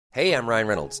Hey, I'm Ryan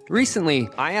Reynolds. Recently,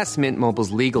 I asked Mint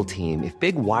Mobile's legal team if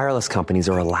big wireless companies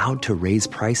are allowed to raise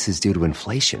prices due to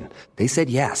inflation. They said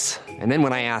yes. And then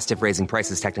when I asked if raising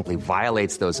prices technically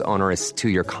violates those onerous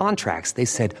two-year contracts, they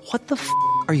said, "What the f***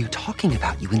 are you talking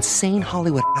about, you insane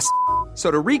Hollywood ass?" So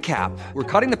to recap, we're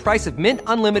cutting the price of Mint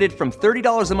Unlimited from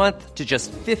 $30 a month to just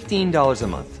 $15 a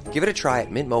month. Give it a try at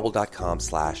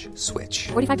mintmobile.com/switch.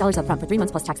 $45 up front for 3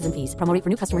 months plus taxes and fees. Promo rate for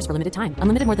new customers for limited time.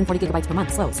 Unlimited more than 40 gigabytes per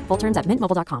month. Slows full terms at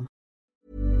mintmobile.com.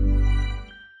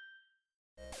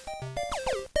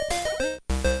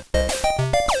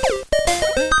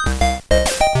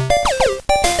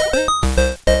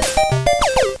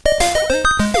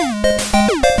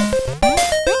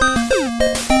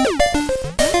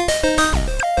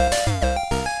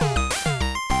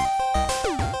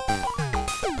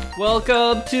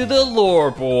 Welcome to the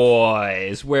Lore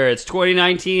Boys, where it's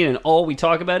 2019 and all we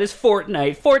talk about is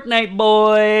Fortnite. Fortnite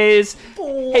boys!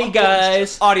 Hey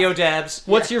guys! Audio dabs.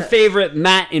 What's your favorite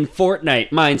mat in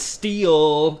Fortnite? Mine's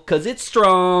steel, cause it's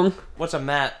strong. What's a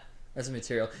mat? That's a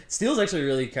material. Steel's actually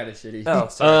really kind of shitty. Oh,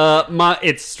 sorry.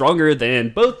 It's stronger than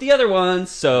both the other ones,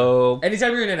 so...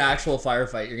 Anytime you're in an actual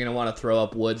firefight, you're going to want to throw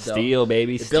up wood, though. Steel,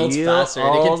 baby, it builds steel faster,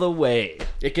 all the way.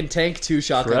 It can tank 2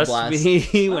 shotgun Trust blasts.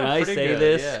 me when I pretty say good,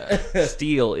 this,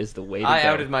 steel is the way to go. I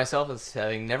outed myself as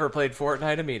having never played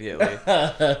Fortnite immediately.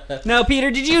 Now,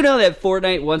 Peter, did you know that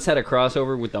Fortnite once had a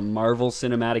crossover with the Marvel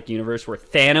Cinematic Universe where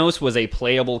Thanos was a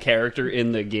playable character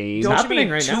in the game? Don't you happening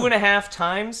mean right now. 2.5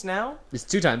 times now? It's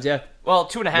 2 times, yeah. Well,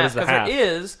 2.5, What is the because half?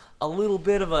 there is a little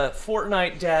bit of a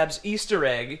Fortnite dabs Easter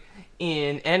egg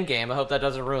in Endgame. I hope that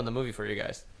doesn't ruin the movie for you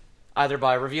guys. Either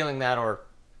by revealing that or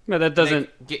No, that doesn't...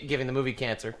 giving the movie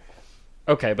cancer.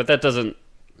 Okay, but that doesn't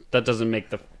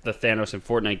make the Thanos and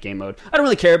Fortnite game mode. I don't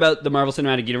really care about the Marvel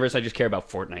Cinematic Universe. I just care about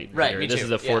Fortnite. Right, here. me This too,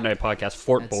 is a yeah. Fortnite podcast.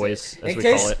 Fort That's Boys, it. as In we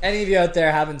case call it. any of you out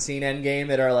there haven't seen Endgame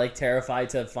and are like terrified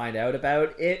to find out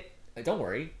about it, don't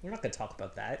worry. We're not going to talk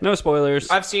about that. No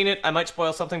spoilers. I've seen it. I might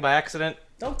spoil something by accident.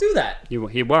 Don't do that.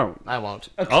 He won't. I won't.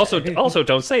 Also,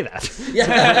 don't say that.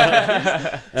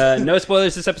 Yeah. No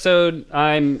spoilers this episode.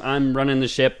 I'm running the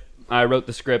ship. I wrote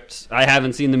the script. I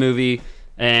haven't seen the movie,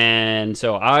 and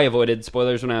so I avoided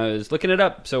spoilers when I was looking it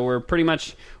up. So we're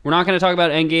not going to talk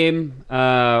about Endgame.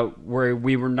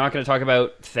 We were not going to talk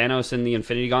about Thanos and the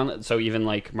Infinity Gauntlet. So even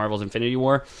like Marvel's Infinity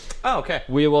War. Oh, okay.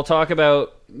 We will talk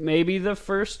about maybe the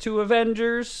first 2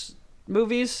 Avengers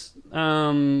movies.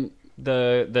 The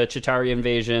Chitauri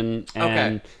invasion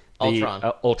and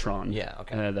Okay. Ultron. Yeah,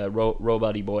 okay. The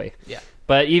robot-y boy. Yeah.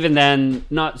 But even then,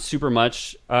 not super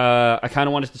much. I kind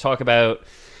of wanted to talk about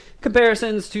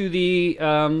comparisons to the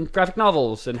graphic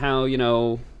novels and how,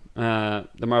 the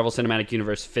Marvel Cinematic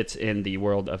Universe fits in the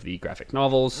world of the graphic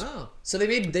novels. Oh, so they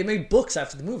made books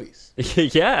after the movies.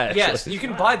 Yeah. Yes, you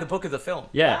can buy the book of the film.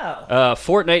 Yeah. Wow.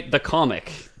 Fortnite the comic.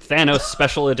 Thanos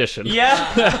special edition.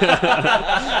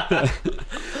 Yeah.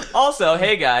 Also,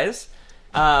 hey guys,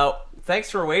 thanks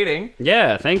for waiting.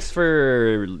 Yeah, thanks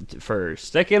for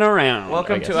sticking around.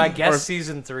 Welcome to, I guess,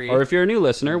 season 3. Or if you're a new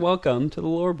listener, welcome to the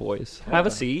Lore Boys. Have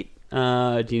a seat.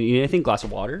 Do you need anything? Glass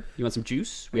of water? You want some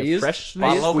juice? We have fresh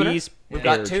bottle opener? squeezed We've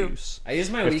pear got 2. juice. I use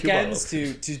my We have 2 weekends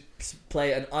bottles. to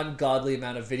play an ungodly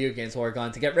amount of video games while we're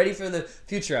gone to get ready for the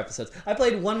future episodes. I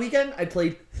played one weekend. I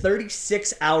played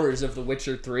 36 hours of The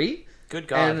Witcher 3. Good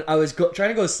God. And I was trying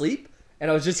to go to sleep, and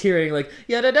I was just hearing like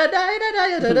Yeah.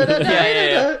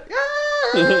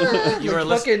 You were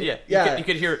listening. Yeah. You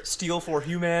could hear "Steel for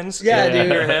Humans." Yeah, in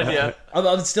dude. your head. Yeah.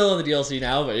 I'm still in the DLC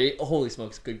now, but holy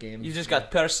smokes, good game. You just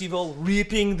got Percival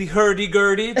reaping the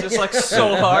hurdy-gurdy, just like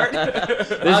so hard. I'm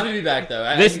happy to be back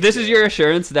though. This is your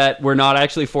assurance that we're not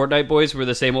actually Fortnite boys. We're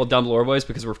the same old dumb Lore Boys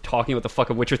because we're talking about the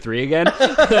fucking Witcher 3 again.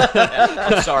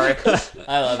 I'm sorry.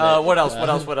 I love it. What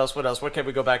else? What can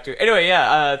we go back to? Anyway,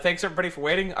 yeah. Thanks everybody for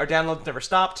waiting. Our downloads never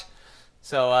stopped.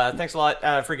 So thanks a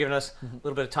lot for giving us a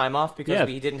little bit of time off because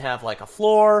we didn't have like a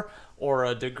floor or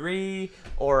a degree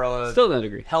or a Still no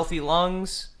degree. healthy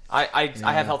lungs. I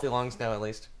have healthy lungs now at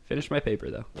least. Finish my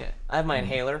paper though. Yeah, I have my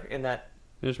inhaler in that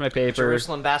Finish my paper.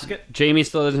 Jerusalem basket. Jamie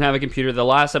still doesn't have a computer. The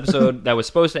last episode that was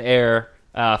supposed to air,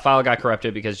 file got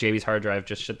corrupted because Jamie's hard drive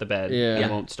just shit the bed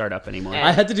and won't start up anymore.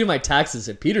 I had to do my taxes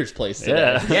at Peter's place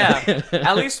today. Yeah. Yeah,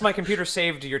 at least my computer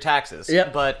saved your taxes.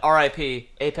 Yep. But R.I.P.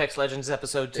 Apex Legends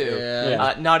Episode 2.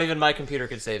 Yeah. Not even my computer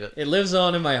could save it. It lives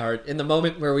on in my heart. In the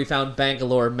moment where we found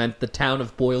Bangalore meant the town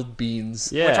of boiled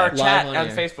beans. Yeah. Which our Live chat on on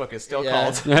air. Facebook is still Yeah.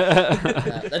 called.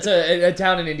 Yeah, that's a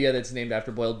town in India that's named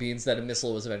after boiled beans that a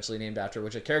missile was eventually named after,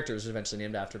 which a character was eventually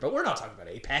named after. But we're not talking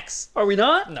about Apex. Are we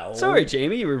not? No. Sorry,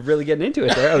 Jamie. You were really getting into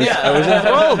it there. I was Yeah.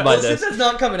 enthralled by Well, since this. it's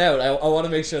not coming out, I want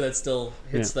to make sure that still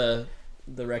hits the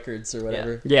the records or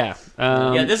whatever. Yeah.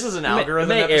 Yeah, this is an algorithm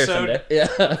may air episode. someday. Yeah.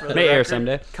 for the May air record.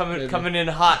 someday. Coming in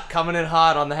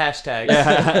hot on the hashtag.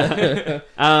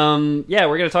 Yeah,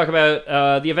 we're going to talk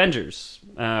about the Avengers.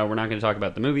 We're not going to talk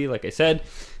about the movie, like I said,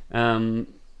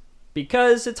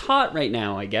 because it's hot right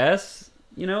now, I guess.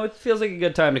 You know, it feels like a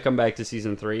good time to come back to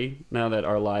season 3 now that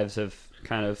our lives have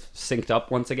kind of synced up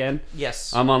once again.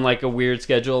 Yes. I'm on like a weird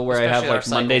schedule where I have Especially like our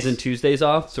Mondays cycles. and Tuesdays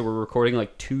off, so we're recording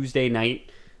like Tuesday night,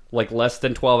 like less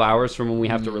than 12 hours from when we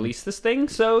have to release this thing.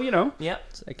 So, you know, Yep.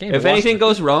 I can't if anything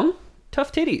goes wrong,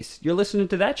 tough titties. You're listening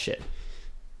to that shit.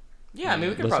 Yeah, I mean,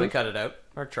 we could Listen. probably cut it out.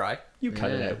 Or try. You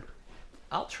cut it Yeah. out.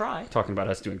 I'll try. Talking about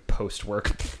us doing post work.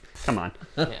 Come on.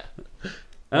 Yeah.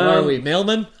 What are we,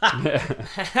 mailman?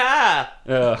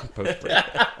 Post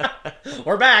work.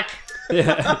 We're back.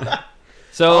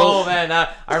 So Oh, man.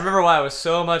 I remember why I was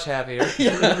so much happier.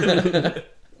 it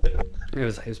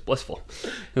was blissful.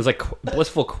 It was like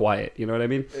blissful quiet. You know what I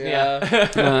mean?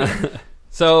 Yeah.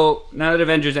 So now that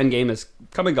Avengers Endgame is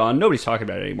come and gone, nobody's talking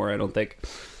about it anymore. I don't think.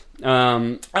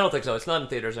 I don't think so. It's not in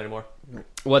theaters anymore.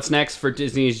 What's next for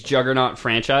Disney's Juggernaut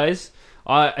franchise?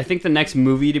 I think the next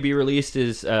movie to be released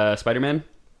is Spider-Man: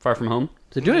 Far From Home.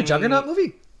 They're doing a Juggernaut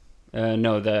movie?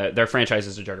 No, their franchise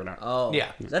is a Juggernaut. Oh.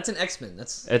 Yeah. That's an X-Men.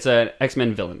 That's... It's an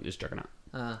X-Men villain is Juggernaut.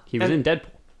 He was in Deadpool.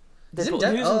 Is it Deadpool,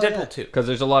 Dead- he was in oh, Deadpool yeah. 2. Because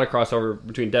there's a lot of crossover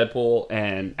between Deadpool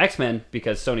and X-Men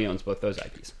because Sony owns both those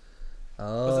IPs.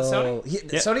 Oh. Was it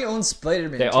Sony? Yeah. Sony owns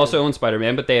Spider-Man. They too. also own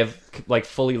Spider-Man, but they have like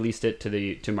fully leased it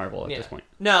to Marvel at Yeah. this point.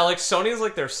 No, like Sony's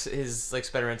like his like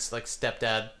Spider-Man's like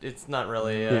stepdad. It's not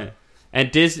really. Yeah.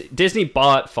 And Disney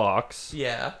bought Fox.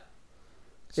 Yeah.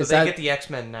 So Is they that- get the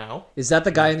X-Men now. Is that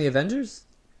the guy in the Avengers?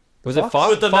 Was it Fox?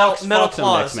 With the Fox, metal Fox and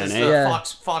claws. X-Men, It's eh? the Yeah.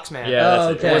 Fox Man. Yeah, that's Oh,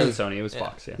 it. okay. It wasn't Sony. It was Yeah.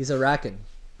 Fox. Yeah. He's a raccoon.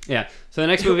 Yeah. So the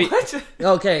next movie, What?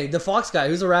 Okay, the Fox guy.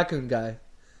 Who's a raccoon guy?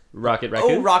 Rocket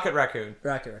Raccoon. Oh, Rocket Raccoon.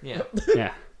 Raccoon. Yeah.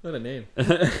 Yeah. What a name.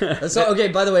 So, okay,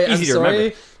 by the way, I'm Easy to sorry.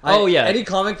 remember. Oh, yeah. Any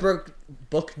comic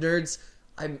book nerds,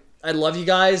 I love you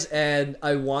guys, and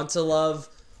I want to love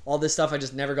all this stuff. I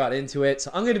just never got into it.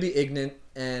 So I'm going to be ignorant,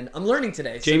 and I'm learning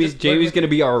today. So Jamie's just learn going with- to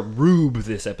be our rube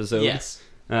this episode. Yes.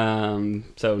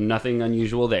 So nothing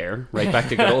unusual there. Right back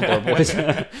to good old Door Boys.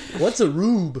 What's a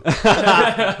rube?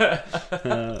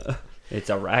 It's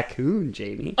a raccoon,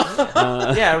 Jamie.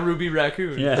 Yeah, Ruby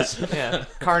Raccoon. Yes. Yeah.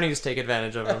 Carnies take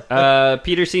advantage of him.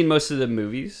 Peter's seen most of the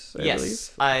movies, I believe.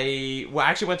 Yes, I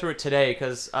actually went through it today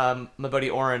because my buddy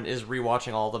Oren is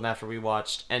rewatching all of them after we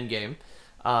watched Endgame.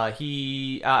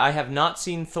 I have not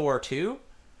seen Thor 2.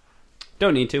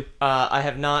 Don't need to. I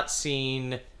have not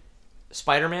seen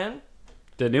Spider-Man.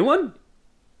 The new one?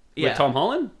 Yeah, With Tom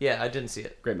Holland? Yeah, I didn't see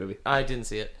it. Great movie. I didn't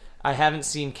see it. I haven't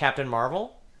seen Captain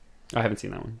Marvel, I haven't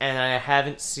seen that one. and I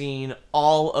haven't seen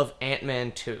all of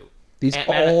Ant-Man 2. These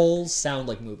Ant-Man- all sound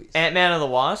like movies. Ant-Man and the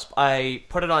Wasp. I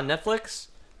put it on Netflix,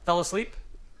 fell asleep,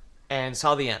 and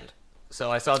saw the end. So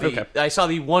I saw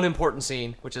the one important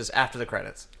scene, which is after the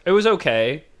credits. It was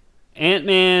okay.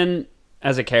 Ant-Man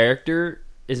as a character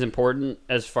is important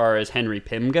as far as Henry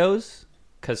Pym goes,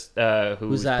 because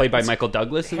who's that? played by It's Michael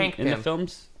Douglas Hank in the Pym.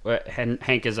 films.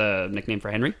 Hank is a nickname for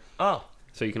Henry, Oh,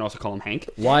 so you can also call him Hank.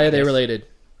 Why are they related?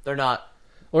 they're not.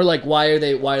 Or like, why are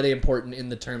they important in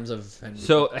the terms of?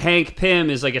 So Hank Pym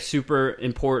is like a super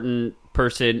important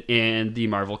person in the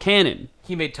Marvel canon.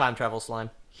 He made time travel slime.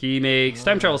 He makes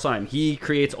time travel slime. He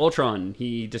creates Ultron.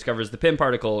 He discovers the Pym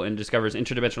particle and discovers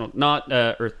interdimensional, not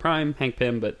Earth Prime Hank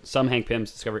Pym, but some Hank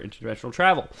Pyms discover interdimensional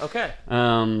travel. Okay.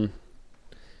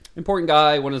 Important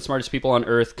guy, one of the smartest people on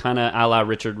Earth, kind of a la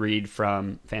Richard Reed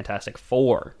from Fantastic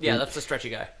Four. Yeah, that's the stretchy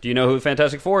guy. Do you know who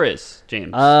Fantastic Four is,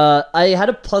 James? I had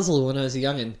a puzzle when I was a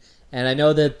youngin', and I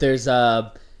know that there's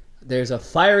a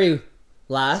fiery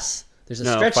lass, there's a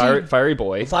stretchy Fiery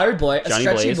Boy. fiery boy, a Johnny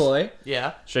stretchy Blaze. boy,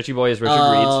 Yeah. Stretchy Boy is Richard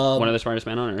Reed, one of the smartest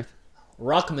men on Earth.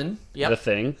 Rockman, Yep. The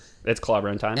Thing. It's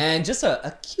clobbering time. and just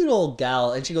a cute old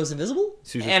gal, and she goes invisible.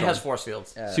 Susan And Storm. has force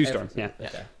fields. Sue Storm, yeah.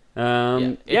 Okay.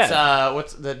 It's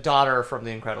what's the daughter from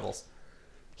The Incredibles?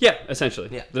 Yeah, essentially.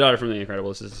 Yeah. The daughter from The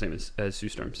Incredibles is the same as Sue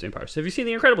Storm, same powers. Have you seen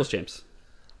The Incredibles, James?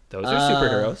 Those are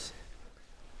superheroes.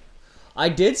 I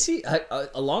did see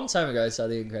a long time ago. I saw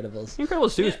The Incredibles. The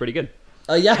Incredibles 2 is pretty good.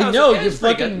 Yeah, I was- know. it You was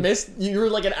pretty fucking good. missed. You were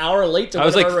like an hour late to. I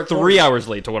was one like of our 3 recordings. hours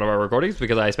late to one of our recordings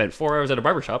because I spent 4 hours at a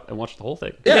barbershop and watched the whole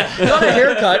thing. Yeah, got a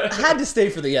haircut. Had to stay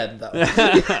for the end though.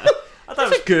 I thought it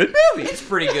was a good movie. It's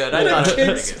pretty good. I thought it was Kid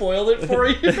pretty good. spoiled it for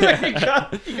you. You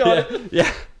got it.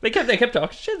 Yeah. They kept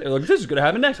talking shit. They're like, this is gonna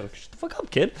happen next. I'm like, shut the fuck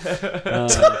up, kid.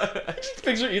 Just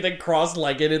picture Ethan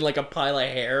cross-legged in like a pile of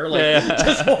hair, like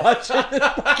just watching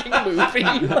the fucking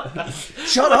movie.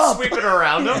 Shut up! Sweeping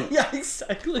around him. Yeah,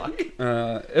 exactly.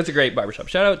 It's a great barbershop.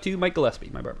 Shout out to Mike Gillespie,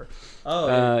 my barber. Oh,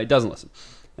 yeah. He doesn't listen.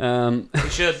 You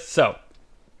should. So,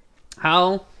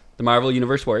 how the Marvel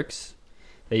Universe works,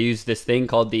 they use this thing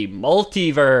called the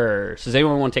multiverse. Does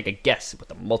anyone want to take a guess what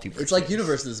the multiverse It's like is?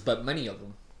 universes, but many of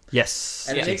them. Yes.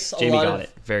 And it makes a Jamie lot got of-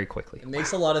 it very quickly. It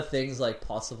makes a lot of things like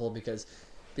possible because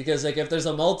like if there's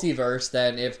a multiverse,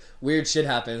 then if weird shit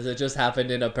happens, it just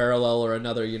happened in a parallel or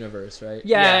another universe, right?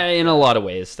 Yeah, in a lot of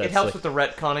ways. That's It helps like- with the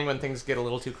retconning when things get a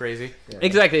little too crazy.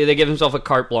 Exactly. They give themselves a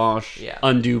carte blanche Yeah.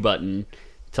 undo button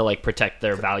to like protect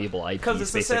their valuable IPs. Because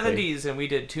it's the basically. 70s and we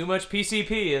did too much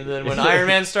PCP, and then when Iron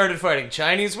Man started fighting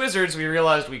Chinese wizards, we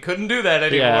realized we couldn't do that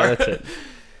anymore. Yeah, that's it.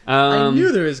 I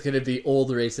knew there was going to be old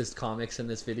racist comics in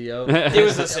this video. It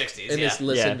was the 60s, in this yeah.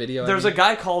 listen Yeah. video. There's a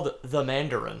guy called the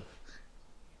Mandarin.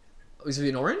 Was he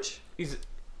in orange? He's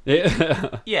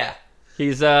Yeah. yeah.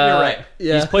 He's You're right.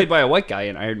 Yeah. He's played by a white guy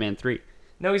in Iron Man 3.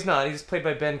 No, he's not. He's played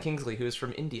by Ben Kingsley, who is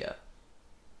from India.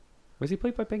 Was he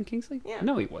played by Ben Kingsley? Yeah.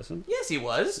 No, he wasn't. Yes, he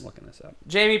was. I'm looking this up.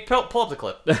 Jamie, pull up the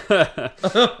clip.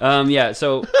 Yeah,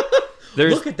 so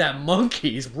there's Look at that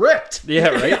monkey. He's ripped. yeah,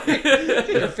 right.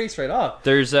 Get her face right off.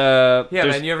 There's Yeah, there's,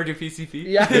 man, you ever do PCP?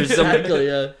 Yeah, There's some- exactly.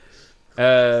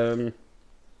 Yeah.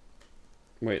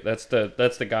 wait, that's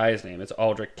the guy's name. It's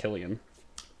Aldrich Killian.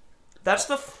 That's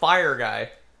the fire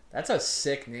guy. That's a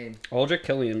sick name. Aldrich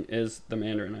Killian is the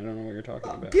Mandarin. I don't know what you're talking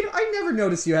about. Peter, I never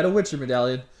noticed you had a Witcher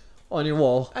medallion on your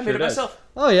wall. I made Sure it does. myself.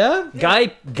 Oh, yeah?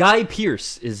 Guy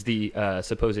Pearce is the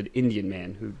supposed Indian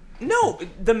man who. No,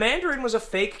 the Mandarin was a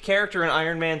fake character in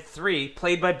Iron Man 3,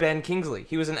 played by Ben Kingsley.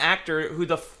 He was an actor who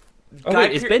Oh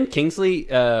wait, is Ben Kingsley He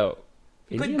played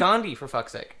Indian? Gandhi, for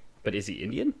fuck's sake. But is he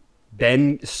Indian?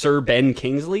 Sir Ben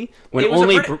Kingsley? When It was,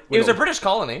 only it was a British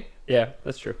colony. yeah,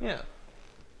 that's true. Yeah.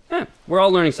 Yeah, we're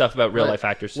all learning stuff about real life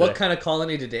actors today. What kind of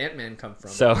colony did Ant-Man come from?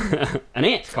 So, an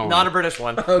ant colony. Not a British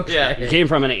one. Okay. Yeah. He came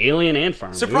from an alien ant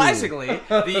farm. Surprisingly,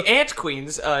 the ant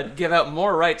queens give out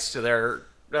more rights to their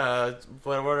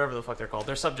whatever the fuck they're called,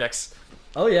 their subjects.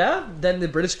 Oh, yeah? Then the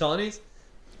British colonies?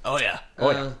 Oh yeah. I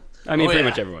mean, Oh, pretty yeah.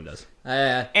 much everyone does.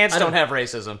 Ants I don't have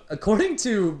racism. According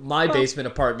to my basement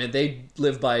apartment, they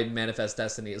live by Manifest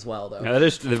Destiny as well, though. Yeah, that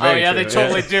is Oh very yeah, true. they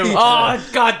totally do. Oh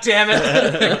god damn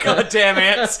it! God damn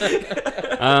ants.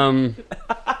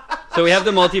 So we have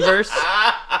the multiverse.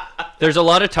 There's a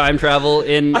lot of time travel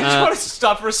in. I just want to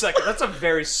stop for a second. That's a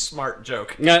very smart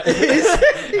joke. And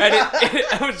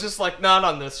I was just like, not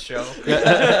on this show.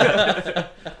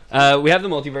 we have the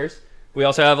multiverse. We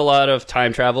also have a lot of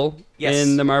time travel Yes.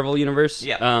 in the Marvel universe.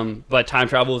 Yeah. But time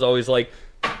travel is always like,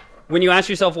 when you ask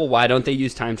yourself, well, why don't they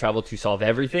use time travel to solve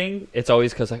everything? It's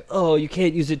always because, like, oh, you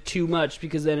can't use it too much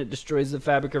because then it destroys the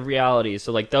fabric of reality.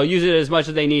 So, like, they'll use it as much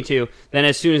as they need to. Then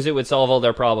as soon as it would solve all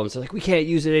their problems, they're like, we can't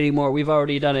use it anymore. We've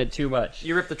already done it too much.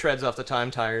 You rip the treads off the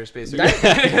time tires, basically.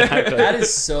 That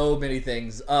is so many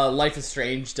things. Life is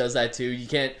Strange does that too. You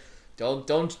can't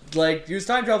don't like use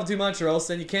time travel too much, or else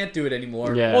then you can't do it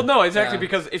anymore. Yeah. Well, no, exactly, Yeah.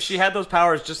 because if she had those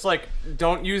powers, just like,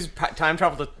 don't use time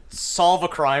travel to solve a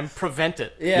crime, prevent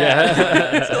it.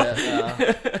 Yeah.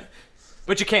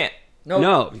 But you can't.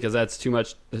 No, because that's too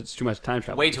much. It's too much time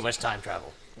travel. Way too much time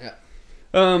travel.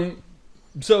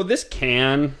 So this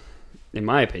can, in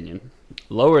my opinion,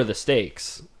 lower the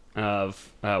stakes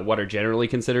of what are generally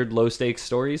considered low stakes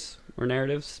stories or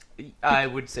narratives. I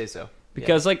would say so.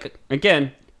 Because, like,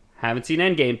 again, haven't seen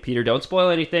Endgame. Peter, don't spoil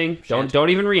anything. Don't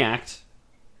even react.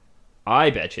 I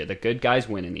bet you the good guys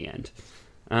win in the end.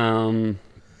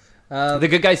 The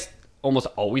good guys almost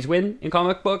always win in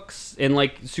comic books, in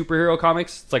like superhero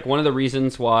comics. It's like one of the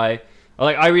reasons why,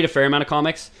 like, I read a fair amount of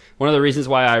comics. One of the reasons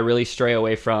why I really stray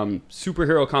away from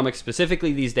superhero comics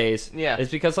specifically these days is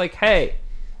because, like, hey,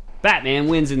 Batman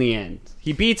wins in the end.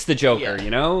 He beats the Joker, you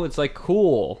know? It's like,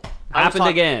 cool. Happened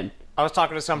again. I was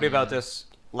talking to somebody about this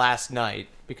last night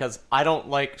because I don't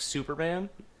like Superman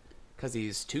because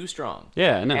he's too strong.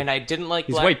 Yeah, no. And I didn't like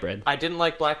He's white bread. I didn't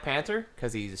like Black Panther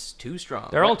because he's too strong.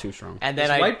 They're all too strong. And then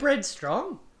Is white bread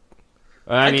strong?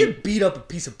 I I mean, could beat up a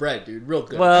piece of bread, dude, real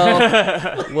good.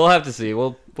 well, we'll have to see.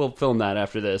 We'll film that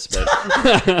after this. But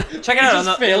check it out. On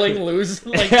just the, failing, lose.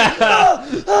 Like,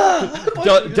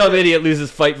 dumb idiot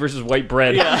loses fight versus white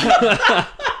bread.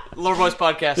 Lore Boys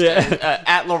Podcast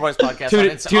at Lore Boys Podcast Tune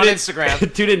on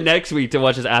Instagram. Tune in next week to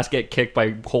watch his ass get kicked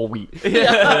by whole wheat.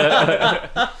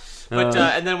 But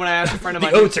and then when I asked a friend of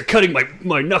mine, Oats are cutting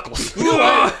my knuckles.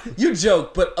 You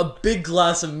joke, but a big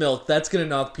glass of milk, that's going to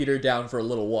knock Peter down for a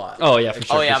little while. Oh yeah, for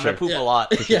sure. oh yeah, for I'm sure. gonna poop a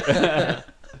lot. Yeah.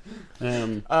 But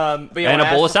yeah, And when a I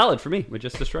bowl of asked- salad for me would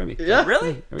just destroy me. Yeah.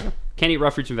 Really? There we go. Can't eat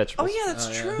raw fruits and Oh vegetables. yeah, that's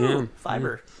yeah. true. Yeah.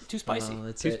 Fiber, too spicy. Oh,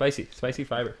 that's Too it. spicy. Spicy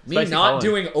fiber. Me Spicy not pollen.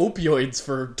 doing opioids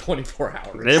for 24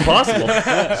 hours. Impossible.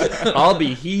 I'll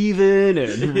be heaving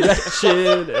and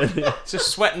retching and Just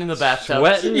sweating in the bathtub.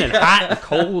 sweating and hot and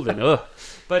cold and ugh.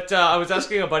 But I was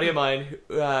asking a buddy of mine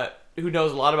who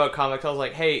knows a lot about comics. I was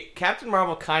like, "Hey, Captain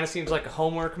Marvel kind of seems like a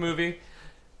homework movie.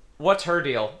 What's her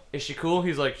deal? Is she cool?"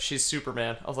 He's like, "She's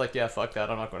Superman." I was like, "Yeah, fuck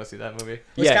that. I'm not going to see that movie."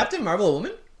 Was Yeah. Captain Marvel a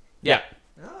woman? Yeah,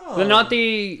 Oh. But not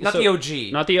the the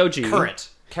OG, Not the OG. current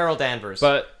Carol Danvers.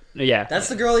 But yeah. That's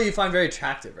the girl that you find very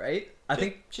attractive, right? I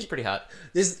think she's pretty hot.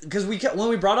 this because when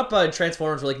we brought up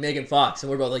Transformers, we're like Megan Fox, and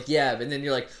we're both like, yeah. And then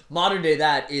you're like, modern day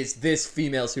that is this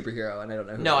female superhero, and I don't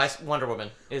know who. No, it is. Wonder Woman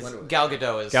is Wonder Woman. Gal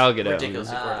Gadot is Gal Gadot.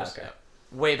 ridiculously gorgeous. okay.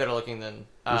 Yeah. Way better looking than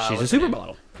She's a what's her name?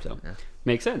 supermodel. So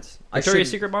makes sense. I Victoria's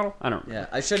shouldn't- Secret model? I don't know. Yeah,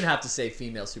 I shouldn't have to say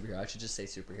female superhero. I should just say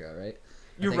superhero, right?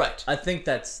 You're right. I think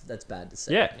that's bad to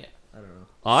say. Yeah. Yeah. I don't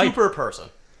know. Super person.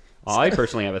 I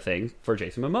personally have a thing for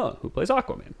Jason Momoa, who plays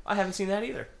Aquaman. I haven't seen that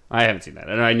either. I haven't seen that,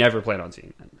 and I never plan on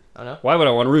seeing that. Oh no, Why would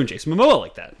I want to ruin Jason Momoa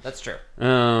like that? that's true. I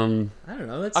don't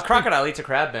know. That's A crocodile eats a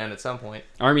crab man at some point.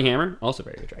 Army Hammer, also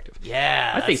very attractive.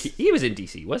 Yeah, I think he was in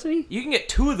DC, wasn't he? you can get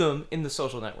two of them in the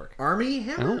Social Network. Army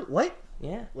Hammer. Oh. What?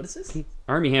 Yeah. What is this?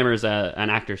 Army Hammer is an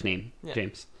actor's name,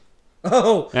 James.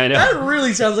 Oh, I know. that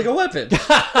really sounds like a weapon.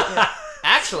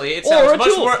 Actually, it Or sounds a much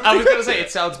tool. more. I was gonna say it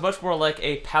sounds much more like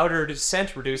a powdered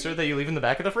scent reducer that you leave in the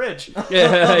back of the fridge.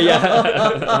 Yeah,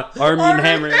 yeah. Army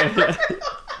Hammer.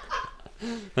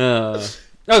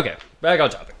 Okay, back on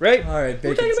topic, right? All right,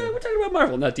 we're talking about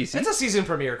Marvel, not DC. It's a season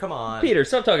premiere. Come on, Peter,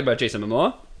 stop talking about Jason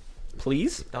Momoa,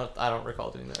 please. I don't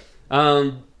recall doing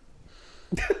that.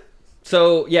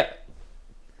 So yeah,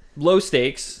 low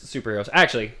stakes superheroes.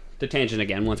 Actually, the tangent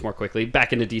again, once more quickly,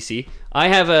 back into DC.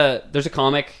 There's a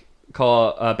comic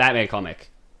called Batman comic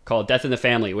called Death in the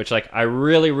Family, which like I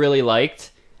really really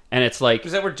liked, and it's like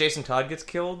Is that where Jason Todd gets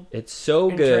killed? it's so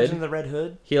In good. Into the Red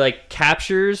Hood. He like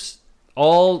captures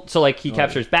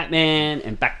captures Batman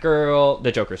and Batgirl,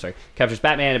 the Joker, sorry, captures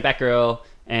Batman and Batgirl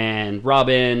and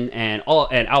Robin and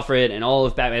Alfred and all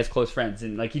of Batman's close friends,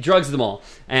 and like he drugs them all,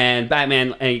 and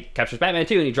he captures Batman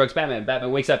too, and he drugs Batman.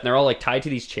 Batman wakes up and they're all like tied to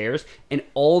these chairs, and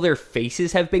all their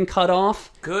faces have been cut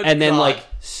off, Good and then God. like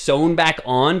sewn back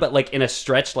on, but like in a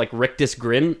stretched like rictus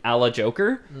grin a la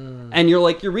Joker, and you're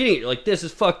reading it, you're like, this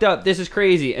is fucked up, this is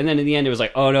crazy, and then in the end it was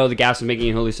like, oh no, the gas is making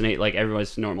you hallucinate, like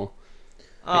everyone's normal.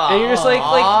 And you're just like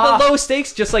the low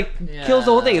stakes just like kills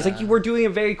the whole thing. It's like you were doing a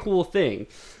very cool thing.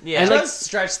 Yeah. And Just like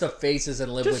stretch the faces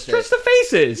and live just with stretch the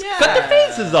faces. Yeah. Cut the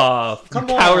faces off. Come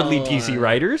you cowardly on. DC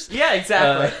writers. Yeah,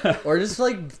 exactly. it. Or just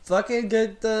like fucking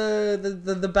get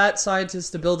the bat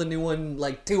scientist to build a new one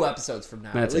like 2 episodes from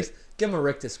now. That's At it. least give him a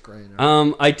rictus grin.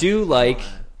 Or, I do like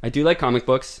comic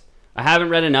books. I haven't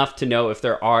read enough to know if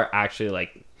there are actually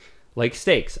like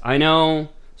stakes. I know.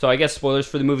 So I guess spoilers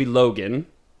for the movie Logan.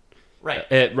 Right.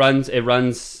 It runs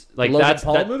like Logan that's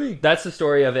Paul movie? That's the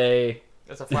story of a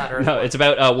That's a flat Earth. no. It's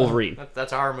about Wolverine.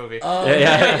 That's our movie.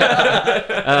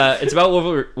 It's about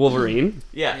Wolverine.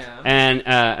 yeah. And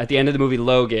at the end of the movie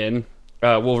Logan,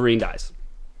 Wolverine dies.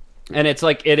 And it's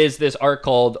like it is this arc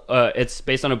called it's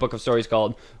based on a book of stories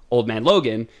called Old Man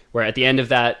Logan, where at the end of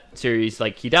that series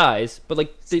like he dies, but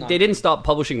like they didn't stop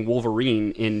publishing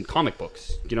Wolverine in comic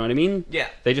books. You know what I mean? Yeah.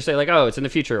 They just say like, oh, it's in the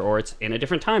future or it's in a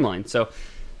different timeline. So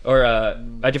or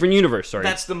a different universe, sorry.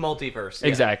 That's the multiverse. Yeah.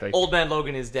 Exactly. Old Man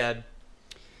Logan is dead.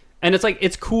 And it's like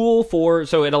it's cool for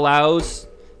allows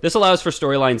for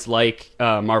storylines like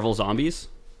Marvel Zombies,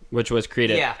 which was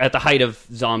created at the height of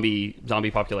zombie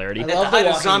popularity. I At the love height The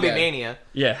of Walking Zombie Dead. Mania.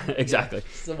 Yeah, exactly.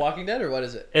 It's The Walking Dead, or what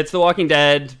is it? It's The Walking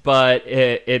Dead, but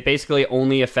it basically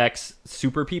only affects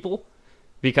super people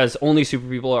because only super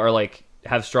people are like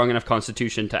have strong enough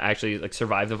constitution to actually like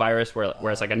survive the virus,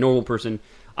 whereas like a normal person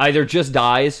either just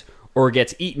dies or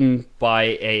gets eaten by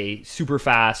a super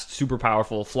fast, super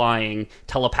powerful, flying,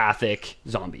 telepathic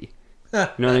zombie. You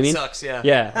know what I mean? Sucks, yeah.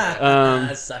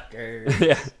 Yeah. Sucker.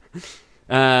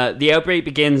 Yeah. The outbreak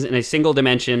begins in a single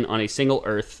dimension on a single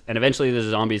Earth, and eventually the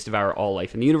zombies devour all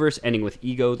life in the universe, ending with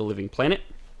Ego, the living planet.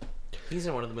 He's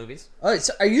in one of the movies. All right,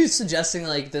 so are you suggesting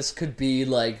like this could be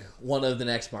like one of the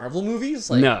next Marvel movies?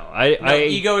 Like, No,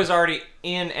 Ego is already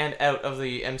in and out of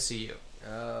the MCU.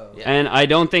 And I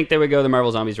don't think they would go the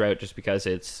Marvel Zombies route just because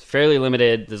it's fairly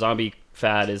limited. The zombie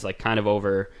fad is like kind of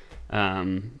over.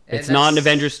 It's not an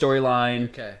Avengers storyline.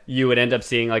 Okay. You would end up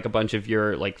seeing like a bunch of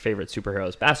your like favorite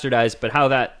superheroes bastardized, but how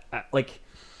that like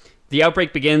the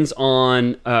outbreak begins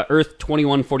on Earth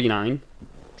 2149,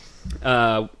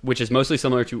 which is mostly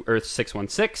similar to Earth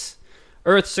 616.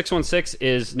 Earth 616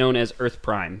 is known as Earth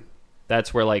Prime.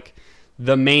 That's where like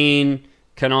the main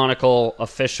canonical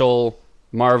official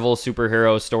Marvel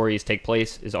superhero stories take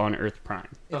place is on Earth Prime.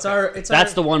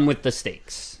 That's the one with the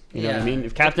stakes. You know what I mean?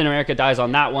 If Captain America dies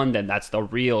on that one, then that's the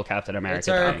real Captain America. It's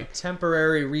our dying.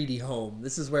 temporary Reedy home.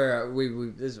 This is where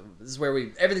this is where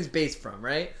everything's based from,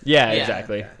 right? Yeah,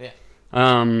 exactly.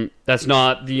 Yeah. That's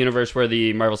not the universe where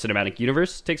the Marvel Cinematic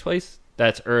Universe takes place.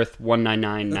 That's Earth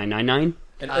 199999.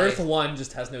 And Earth 1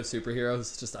 just has no superheroes.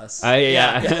 It's just us.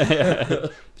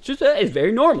 It's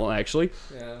very normal, actually.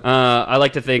 Yeah. I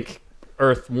like to think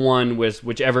Earth 1 was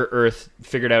whichever Earth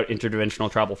figured out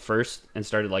interdimensional travel first and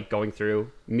started like going through,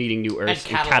 meeting new Earths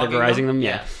and categorizing them.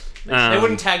 Yeah. They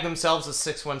wouldn't tag themselves as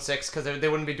 616 because they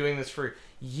wouldn't be doing this for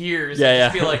years. Yeah, They'd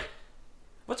just be like,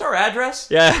 what's our address?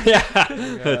 Yeah.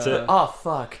 That's it. Oh,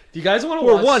 fuck. Do you guys want to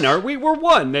We're watch? one, aren't we? We're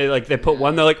one. They put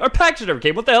one. They're like, our package never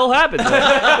came. What the hell happened?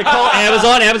 They call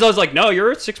Amazon. Amazon's like, no,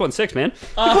 you're 616, man.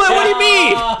 Like, what do you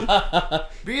mean?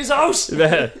 Bezos!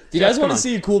 Do you guys want to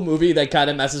see a cool movie that kind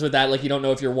of messes with that? Like you don't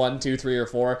know if you're 1, 2, 3, or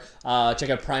 4. Check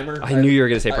out Primer. I knew you were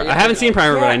gonna say Primer. I haven't seen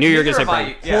Primer, but I knew you were gonna say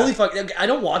Primer. Holy fuck! I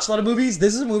don't watch a lot of movies.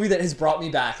 This is a movie that has brought me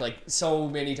back like so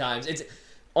many times. It's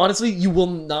honestly, you will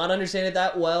not understand it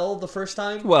that well the first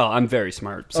time. Well, I'm very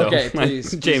smart, so okay,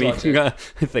 please Jamie, watch it. I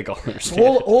think I'll understand.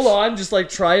 Hold on, just like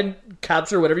try and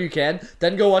capture whatever you can,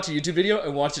 then go watch a YouTube video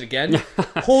and watch it again.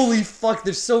 Holy fuck!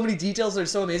 There's so many details that are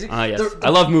so amazing. Yes, I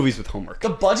love movies with homework. The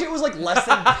budget was like less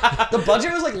than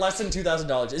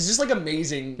 $2,000. It's just like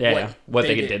amazing. What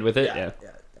they did with it. Yeah.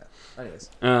 Anyways,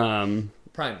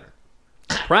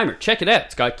 Primer, check it out.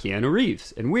 It's got Keanu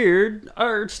Reeves and weird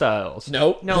art styles.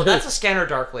 Nope. No, that's a Scanner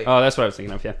Darkly. Oh, that's what I was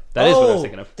thinking of. Yeah, that is what I was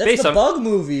thinking of. That's the Bug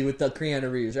movie with the Keanu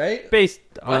Reeves, right? Based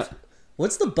on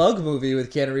What's the Bug movie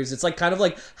with Keanu Reeves? It's like kind of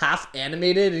like half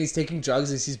animated, and he's taking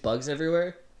drugs and he sees bugs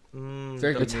everywhere.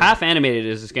 Very good. It's half animated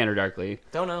as a Scanner Darkly.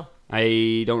 Don't know.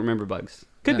 I don't remember bugs.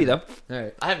 Could be though. All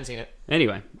right. I haven't seen it.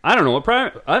 Anyway, I don't know what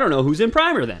Primer. I don't know who's in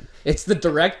Primer then. It's the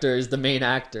director is the main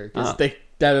actor because they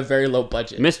have a very low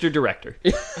budget. Mr. Director.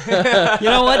 You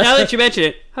know what? Now that you mention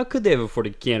it, how could they have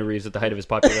afforded Keanu Reeves at the height of his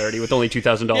popularity with only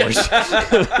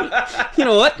 $2,000? You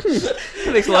know what?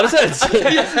 That makes a lot of sense.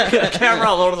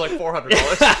 Camera alone is like $400.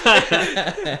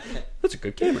 That's a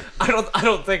good camera. I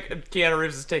don't think Keanu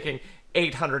Reeves is taking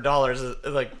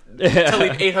 $800 like to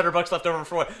leave $800 left over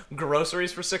for what,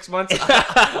 groceries for 6 months.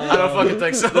 I don't fucking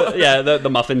think so. The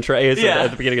muffin trays at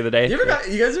the beginning of the day. You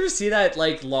guys ever see that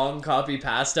like long copy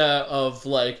pasta of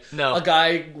like a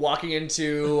guy walking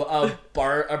into a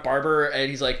barber and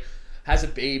he's like has a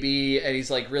baby and he's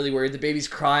like really worried the baby's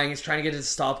crying, he's trying to get it to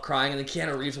stop crying, and then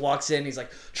Keanu Reeves walks in, he's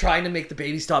like trying to make the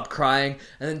baby stop crying,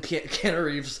 and then Keanu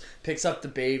Reeves picks up the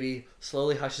baby,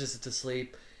 slowly hushes it to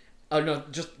sleep. Oh no,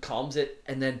 just calms it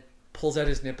and then pulls out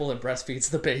his nipple and breastfeeds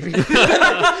the baby.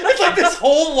 It's like this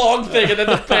whole long thing, and then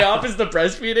the payoff is the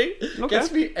breastfeeding. Okay.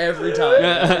 Gets me every time.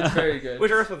 It's very good.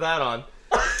 Which Earth was that on?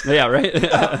 Yeah, right?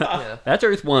 That's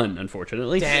Earth 1,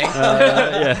 unfortunately.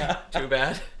 Dang. Too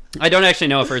bad. I don't actually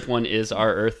know if Earth 1 is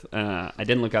our Earth. I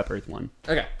didn't look up Earth 1.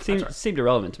 Okay. Seemed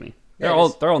irrelevant to me. They're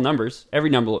all numbers. Every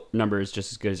number is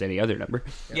just as good as any other number.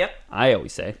 Yep. I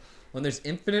always say. When there's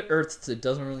infinite Earths, it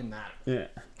doesn't really matter. Yeah.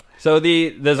 So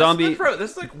the zombie...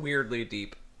 This is like weirdly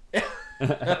deep.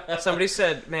 Somebody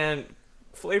said, man,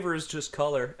 flavor is just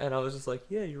color. And I was just like,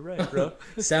 yeah, you're right, bro.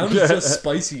 Sound is just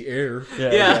spicy air.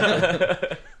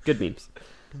 Yeah. Good memes.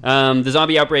 The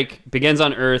zombie outbreak begins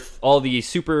on Earth. All the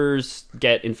supers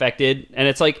get infected. And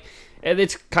it's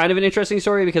kind of an interesting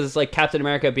story because it's like Captain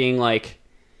America being like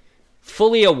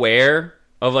fully aware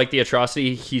of like the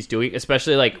atrocity he's doing,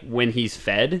 especially like when he's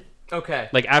fed. Okay.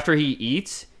 Like after he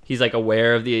eats, he's like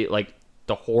aware of the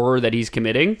horror that he's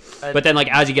committing, but then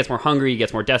like as he gets more hungry, he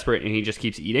gets more desperate, and he just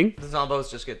keeps eating. The zombos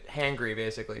just get hangry,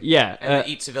 basically. Yeah, and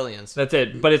they eat civilians. That's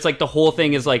it. But it's like the whole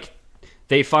thing is like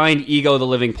they find Ego, the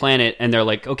living planet, and they're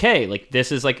like, okay, like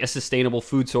this is like a sustainable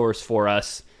food source for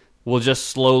us. We'll just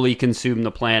slowly consume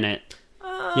the planet,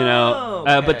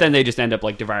 okay. But then they just end up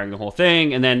like devouring the whole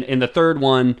thing, and then in the third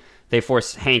one, they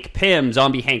force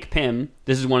zombie Hank Pym.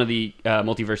 This is one of the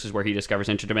multiverses where he discovers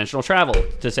interdimensional travel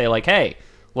to say like, hey,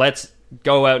 let's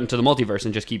go out into the multiverse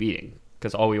and just keep eating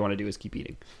because all we want to do is keep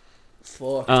eating.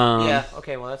 Fuck. Yeah.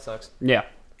 Okay. Well, that sucks. Yeah.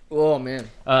 Oh man,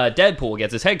 Deadpool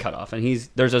gets his head cut off, and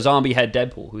there's a zombie head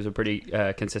Deadpool who's a pretty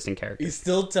consistent character. He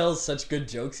still tells such good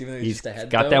jokes, even though he's just a head.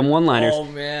 Got them one-liners. Oh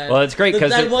man, well, it's great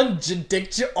because that one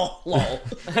dick. Oh lol.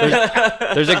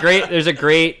 there's a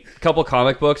great couple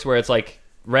comic books where it's like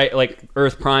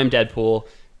Earth Prime Deadpool,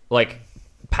 like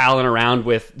palling around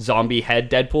with zombie head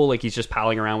Deadpool, like he's just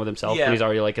palling around with himself, and he's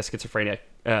already like a schizophrenic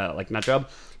like nut job.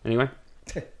 Anyway,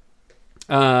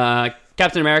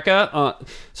 Captain America.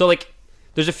 So like.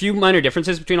 There's a few minor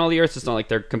differences between all the Earths. It's not like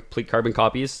they're complete carbon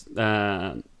copies.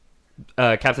 Captain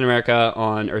America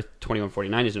on Earth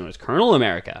 2149 is known as Colonel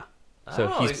America. So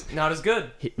he's not as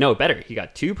good. No, better. He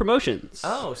got 2 promotions.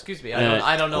 Oh, excuse me.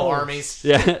 I don't know armies.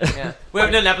 Yeah. We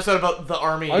haven't done an episode about the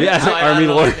army. Army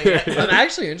lore. I'm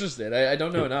actually interested. I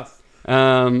don't know enough.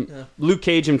 Luke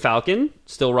Cage and Falcon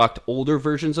still rocked older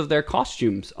versions of their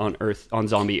costumes on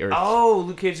zombie Earth. Oh,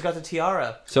 Luke Cage got the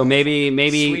tiara. So maybe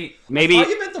Sweet. I thought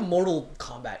you meant the Mortal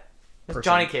Kombat person.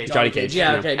 Johnny Cage. Johnny Cage.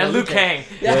 Yeah, okay. And Liu Kang.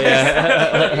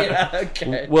 Yeah,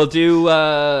 okay. We'll do.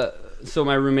 So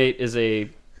my roommate is a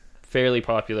fairly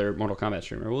popular Mortal Kombat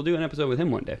streamer. We'll do an episode with him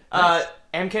one day.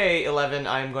 MK11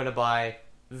 I'm going to buy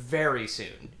very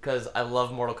soon because I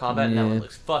love Mortal Kombat and that one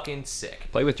looks fucking sick.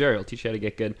 Play with Jerry. I'll teach you how to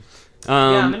get good.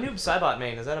 I'm a noob Cybot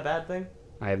main. Is that a bad thing?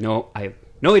 I have no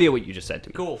idea what you just said to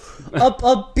me. Cool.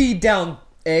 Up, B, down,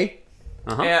 A.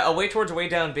 Uh-huh. Yeah, a way towards way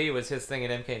down B was his thing in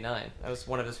MK9. That was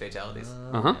one of his fatalities.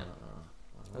 Uh-huh.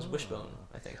 That was Wishbone,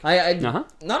 I think. I'm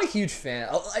not a huge fan.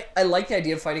 I like the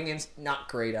idea of fighting games. Not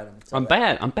great at them. I'm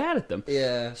bad at them.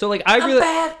 Yeah. So like I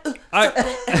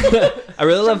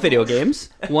really love video games.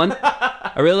 One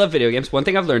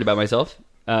thing I've learned about myself: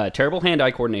 terrible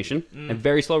hand-eye coordination and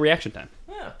very slow reaction time.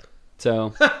 Yeah.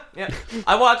 So yeah,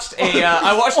 I watched.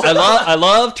 I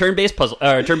love turn-based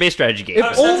turn-based strategy games.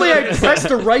 If only I pressed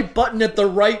the right button at the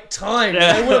right time,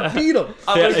 I would have beat him.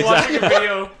 I was watching a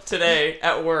video today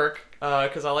at work.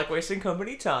 Because I like wasting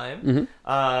company time. Mm-hmm.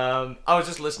 I was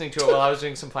just listening to it while I was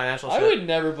doing some financial shit. I would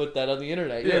never put that on the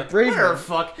internet. You're a brave man.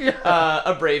 Fuck.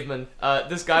 A brave man.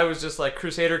 This guy was just like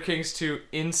Crusader Kings 2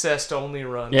 incest only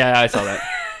run. Yeah, I saw that.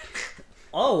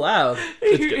 Oh, wow.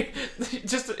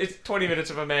 It's 20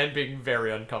 minutes of a man being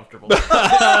very uncomfortable.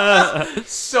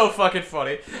 So fucking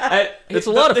funny. It's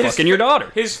a lot of fucking your daughter.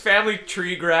 His family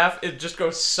tree graph, it just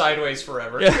goes sideways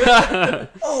forever.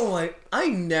 I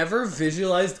never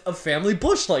visualized a family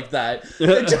bush like that.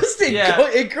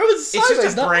 It grows sideways. It's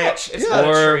just a branch. It's not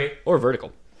a tree. Or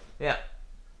vertical. Yeah.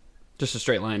 Just a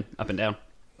straight line up and down.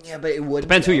 Yeah, but it would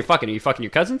depends who you're fucking. Are you fucking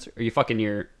your cousins or are you fucking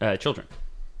your children?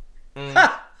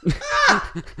 Did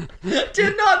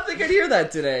not think I'd hear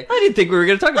that today. I didn't think we were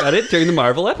going to talk about it during the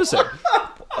Marvel episode.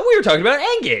 We were talking about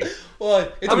Endgame.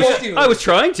 Well, I was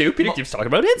trying to. Peter keeps talking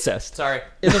about incest. Sorry.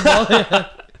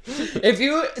 If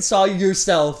you saw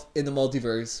yourself in the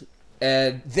multiverse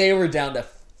and they were down to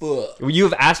fuck. You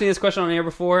have asked me this question on air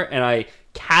before, and I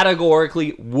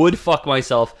categorically would fuck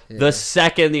myself the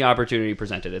second the opportunity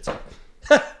presented itself.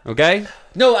 Okay?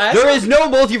 No, there is no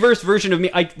multiverse version of me.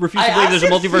 I refuse to believe there's a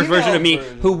multiverse version of me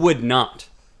who would not.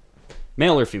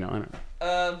 Male or female, I don't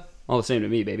know. All the same to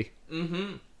me, baby.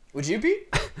 Mm-hmm. Would you be?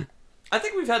 I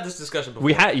think we've had this discussion before.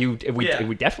 We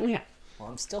definitely have. Well,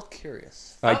 I'm still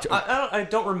curious. I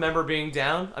don't remember being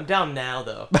down. I'm down now,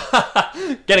 though.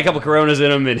 Get a couple Coronas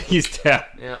in him, and he's down.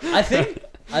 Yeah. I think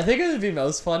it would be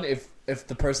most fun if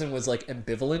the person was like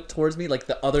ambivalent towards me, like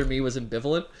the other me was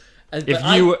ambivalent. If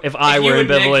I were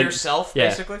ambivalent, yourself,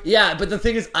 basically. Yeah, but the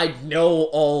thing is, I know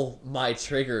all my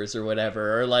triggers or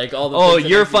whatever, or like all the. Oh,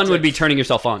 your fun would be turning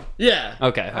yourself on. Yeah.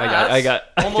 Okay, I got.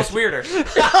 Almost weirder.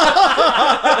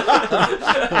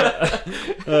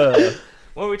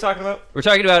 What are we talking about? We're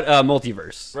talking about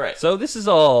multiverse. Right. So this is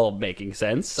all making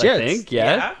sense, I think.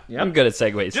 Yeah. I'm good at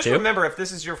segues, Just too. remember, if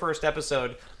this is your first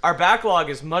episode, our backlog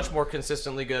is much more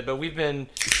consistently good, but we've been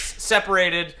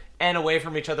separated and away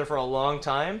from each other for a long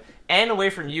time, and away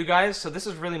from you guys, so this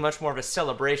is really much more of a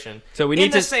celebration. So we need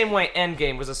in the same way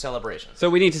Endgame was a celebration.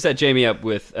 So we need to set Jamie up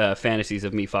with fantasies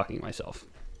of me fucking myself.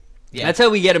 Yeah. That's how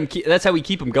we get him. That's how we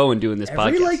keep him going doing this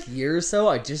podcast. Every year or so,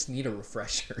 I just need a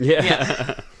refresher.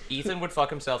 Yeah. Ethan would fuck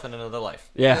himself in another life.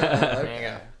 Yeah. There you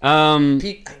go.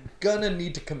 Pete, I'm gonna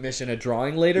need to commission a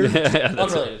drawing later.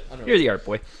 Unrelated. You're the art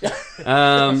boy.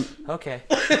 Okay.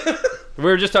 We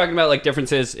were just talking about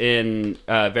differences in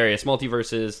various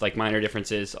multiverses, minor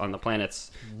differences on the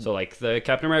planets. Mm-hmm. So the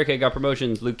Captain America got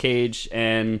promotions, Luke Cage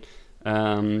and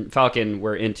Falcon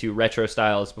were into retro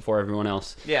styles before everyone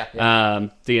else. Yeah.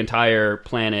 The entire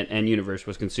planet and universe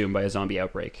was consumed by a zombie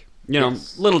outbreak.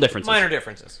 Little differences. Minor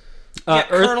differences. Earth,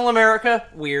 Colonel America,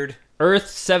 weird. Earth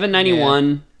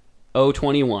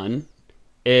 791-021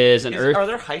 is an Earth. Are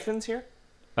there hyphens here?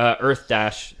 Earth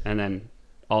dash and then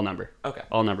all number. Okay.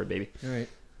 All number, baby. All right.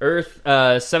 Earth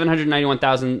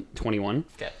 791,021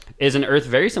 is an Earth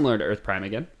very similar to Earth Prime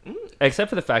again, except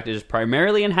for the fact it is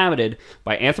primarily inhabited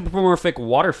by anthropomorphic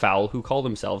waterfowl who call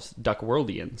themselves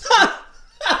Duckworldians.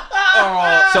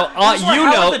 So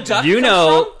you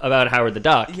know about Howard the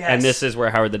Duck, and this is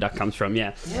where Howard the Duck comes from.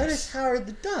 Yeah. What is Howard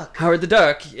the Duck? Howard the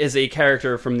Duck is a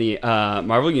character from the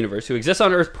Marvel Universe who exists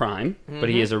on Earth Prime, but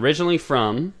he is originally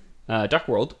from Duck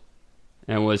World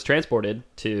and was transported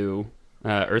to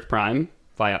Earth Prime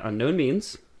via unknown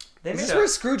means. Is this where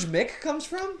Scrooge Mick comes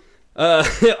from?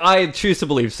 I choose to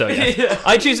believe so, yes.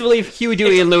 I choose to believe Huey,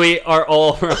 Dewey, and Louie are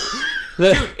all from...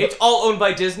 It's all owned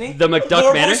by Disney. The McDuck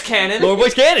Lord Manor. Boy's canon. Lord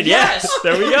Boy's canon, yes.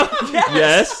 There we go.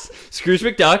 Yes. Scrooge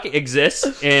McDuck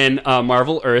exists in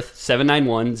Marvel Earth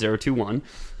 791021.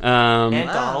 And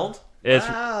Donald.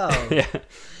 Wow. Yeah.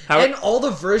 And all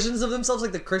the versions of themselves,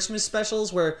 like the Christmas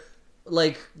specials where...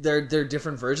 Like they're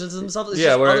different versions of themselves.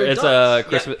 It's where it's a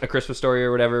Christmas story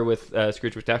or whatever with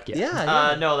Scrooge McDuck.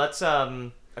 Yeah. No, that's A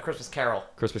Christmas Carol.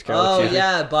 Christmas Carol. Oh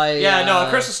yeah. A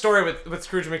Christmas story with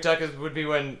Scrooge McDuck would be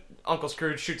when Uncle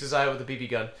Scrooge shoots his eye with a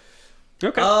BB gun.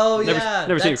 Okay. Oh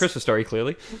Never seen a Christmas story.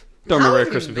 Clearly, don't remember a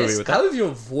Christmas movie with that. How have you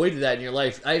avoided that in your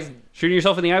life? Shooting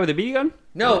yourself in the eye with a BB gun?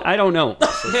 No, I don't know.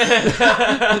 I've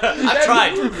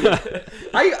tried.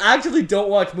 I actively don't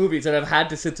watch movies, and I've had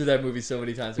to sit through that movie so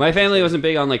many times. My family wasn't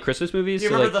big on like Christmas movies. Do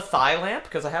you remember the thigh lamp?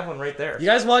 Because I have one right there. You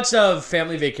guys watched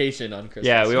Family Vacation on Christmas?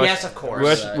 Yeah, we watched. Yes, of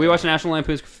course. We watched National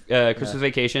Lampoon's Christmas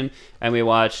Vacation, and we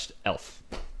watched Elf.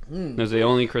 Those are the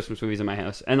only Christmas movies in my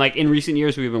house. And like in recent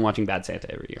years, we've been watching Bad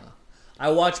Santa every year. I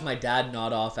watched my dad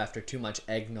nod off after too much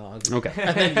eggnog. Okay.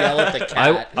 And then yell at the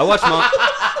cat. I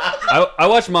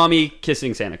watched Mommy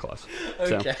kissing Santa Claus.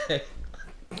 So. Okay.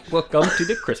 Welcome to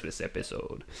the Christmas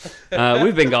episode.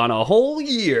 We've been gone a whole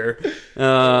year.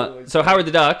 So Howard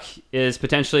the Duck is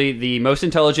potentially the most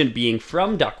intelligent being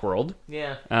from Duck World.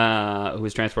 Yeah. Who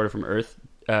was transported from Earth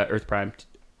Prime,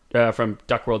 from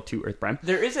Duck World to Earth Prime.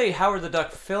 There is a Howard the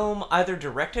Duck film, either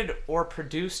directed or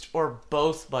produced or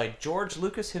both, by George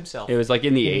Lucas himself. It was like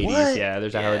in the 80s. What? Yeah,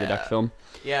 there's a Howard the Duck film.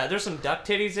 Yeah, there's some duck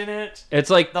titties in it.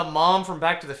 It's like the mom from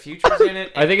Back to the Future's in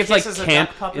it. I think it's like kisses a camp.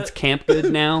 duck puppet. It's Camp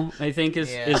Good now. I think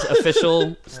is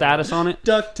official status on it.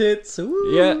 Duck tits.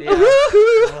 Ooh. Yeah.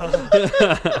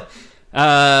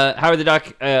 Howard the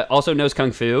Duck also knows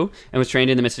Kung Fu and was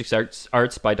trained in the mystic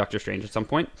arts by Doctor Strange at some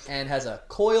point. And has a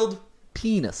coiled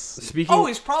penis.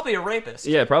 He's probably a rapist.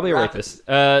 Yeah, probably a rapist.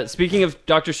 Speaking of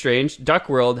Doctor Strange, Duck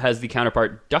World has the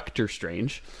counterpart Doctor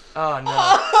Strange. Oh no.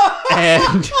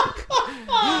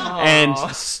 and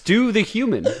Stu the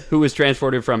Human, who was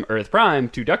transported from Earth Prime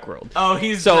to Duck World. Oh,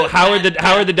 he's Howard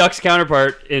the Duck's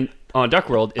counterpart on Duck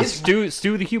World is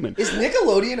Stu the Human. Is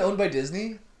Nickelodeon owned by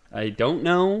Disney? I don't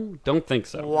know. Don't think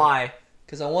so. Why?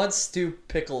 Because I want Stu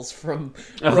Pickles from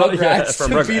Rugrats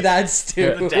to be that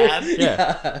Stu. The dad?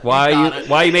 Yeah. Why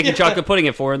are you making chocolate pudding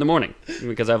at 4 a.m?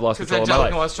 Because I've lost control of my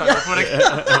life. Wants chocolate pudding.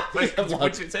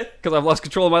 What'd you say? Because I've lost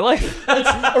control of my life.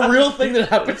 That's a real thing that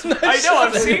happens. I know,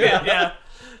 I've seen it, yeah.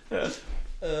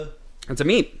 It's a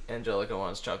meme. Angelica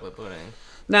wants chocolate pudding.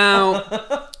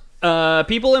 Now,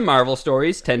 people in Marvel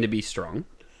stories tend to be strong.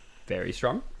 Very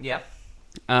strong. Yeah.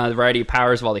 The variety of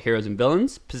powers of all the heroes and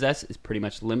villains possess is pretty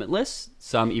much limitless.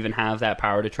 Some even have that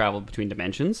power to travel between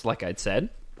dimensions, like I'd said.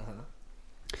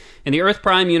 In the Earth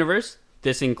Prime universe,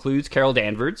 this includes Carol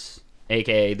Danvers,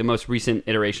 a.k.a. the most recent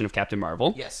iteration of Captain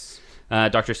Marvel. Yes.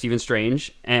 Dr. Stephen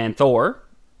Strange, and Thor.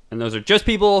 And those are just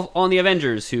people on the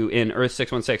Avengers who, in Earth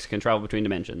 616, can travel between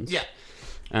dimensions. Yeah.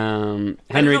 Henry.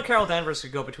 I didn't know Carol Danvers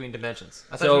could go between dimensions.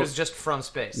 I thought she was just from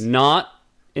space. Not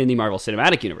in the Marvel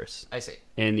Cinematic Universe. I see.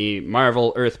 In the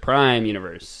Marvel Earth Prime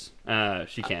universe,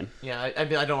 she can. Yeah, I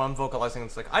don't know. I'm vocalizing.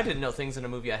 It's like, I didn't know things in a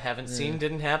movie I haven't seen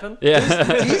didn't happen. Yeah.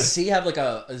 Does DC have like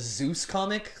a Zeus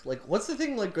comic? Like, what's the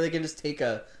thing like where they can just take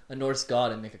a Norse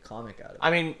god and make a comic out of it?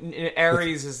 I mean,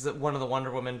 Ares is one of the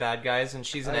Wonder Woman bad guys, and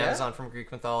she's an Amazon from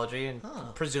Greek mythology, and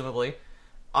presumably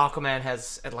Aquaman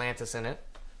has Atlantis in it.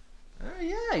 Oh,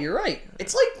 yeah, you're right.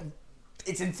 It's like,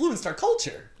 it's influenced our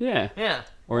culture. Yeah. Yeah.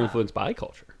 Or influenced by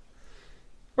culture.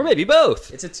 Or maybe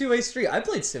both. It's a two-way street. I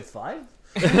played Civ 5.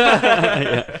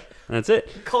 Yeah, that's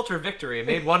it. Culture victory.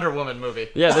 Made Wonder Woman movie.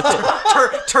 Yeah,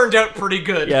 that's it. Turned out pretty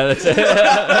good. Yeah, that's it.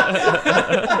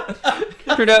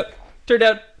 Turned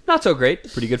out not so great.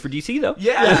 Pretty good for DC, though.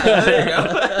 Yeah, there you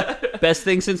go. Best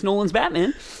thing since Nolan's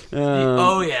Batman.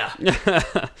 Oh, yeah.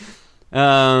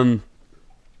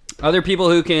 Other people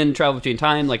who can travel between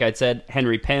time, like I'd said,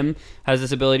 Henry Pym has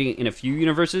this ability in a few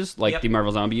universes, like the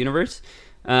Marvel Zombie universe,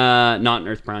 not in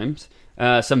Earth Primes.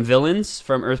 Some villains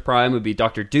from Earth Prime would be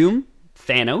Doctor Doom,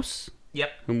 Thanos,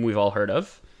 Yep. whom we've all heard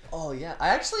of. Oh yeah, I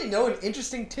actually know an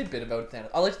interesting tidbit about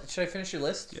Thanos. Should I finish your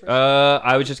list?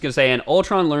 I was just gonna say, and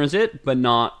Ultron learns it, but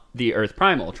not the Earth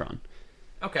Prime Ultron.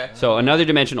 Okay. So another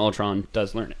dimension Ultron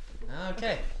does learn it.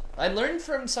 Okay. I learned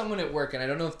from someone at work, and I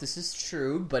don't know if this is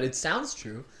true, but it sounds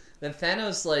true, that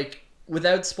Thanos, like,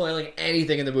 without spoiling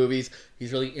anything in the movies,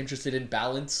 he's really interested in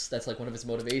balance. That's like one of his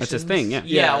motivations. That's his thing, yeah.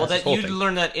 Yeah, well, that's that his you whole thing.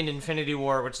 learned that in Infinity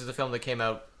War, which is the film that came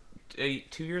out 2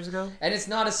 years ago. And it's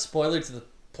not a spoiler to the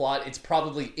plot. It's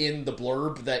probably in the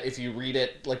blurb that if you read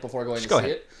it, like, before going to go see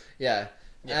ahead. it. Yeah.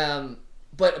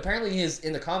 But apparently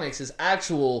in the comics, his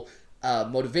actual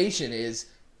motivation is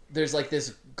there's, like,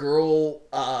 this girl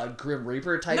Grim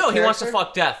Reaper type No, he wants to character.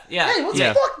 fuck Death. Yeah. Yeah, he wants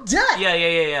Yeah. to fuck Death.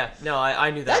 Yeah. No, I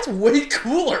knew that. That's way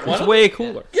cooler. It's way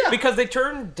cooler. Yeah. Because they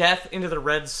turned Death into the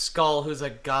Red Skull, who's a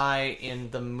guy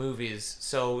in the movies.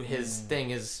 So his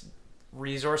thing is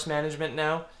resource management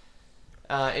now.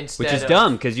 Instead Which is of,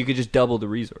 dumb, because you could just double the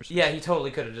resources. Yeah, he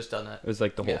totally could have just done that. It was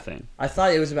like the whole Yeah. thing. I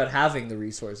thought it was about having the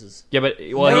resources. Yeah, but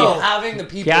well, No, he having the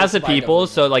people. he has the by people, doubling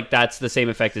so them. like that's the same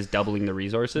effect as doubling the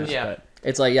resources. Yeah.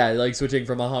 It's like like switching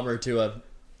from a Hummer to a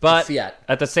But Fiat.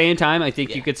 at the same time, I think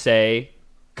Yeah. you could say,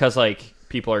 because like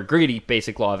people are greedy,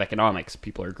 basic law of economics,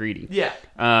 people are greedy.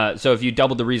 Yeah. So if you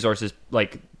doubled the resources,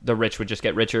 like the rich would just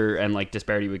get richer, and like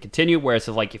disparity would continue. Whereas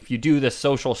if you do the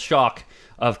social shock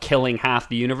of killing half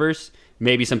the universe,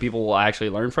 maybe some people will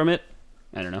actually learn from it.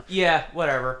 I don't know. Yeah,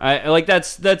 whatever. I like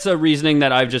that's a reasoning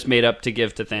that I've just made up to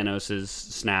give to Thanos'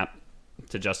 snap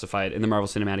to justify it in the Marvel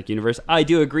Cinematic Universe. I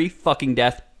do agree. Fucking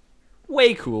Death,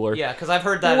 way cooler. Yeah, because I've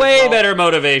heard that way as well. better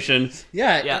motivation.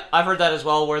 Yeah, I've heard that as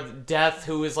well, where Death,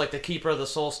 who is like the keeper of the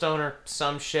Soul Stone or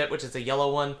some shit, which is the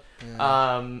yellow one,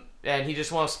 and he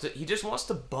just wants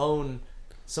to bone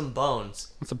some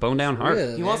bones. It's a bone down heart.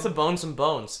 Really? He wants to bone some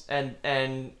bones, and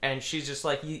she's just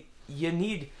like, you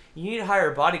need a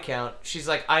higher body count. She's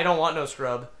like, I don't want no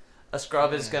scrub. A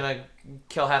scrub is gonna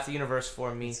kill half the universe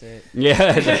for me. That's it. Yeah,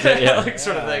 that's it, yeah. Like,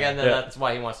 sort of thing, and then that's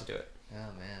why he wants to do it.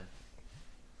 Oh man.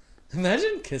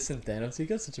 Imagine kissing Thanos. He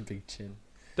got such a big chin.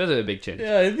 Does have a big chin.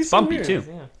 Yeah, it'd be so Bumpy weird. too.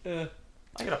 Yeah.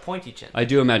 I got a pointy chin. I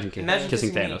do imagine, Imagine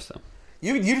kissing kissing me. Thanos though.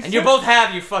 You'd And you both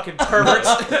have, you fucking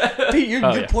perverts. Pete, your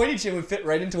Oh, yeah. pointy chin would fit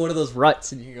right into one of those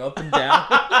ruts, and you can go up and down.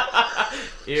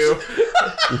 Ew.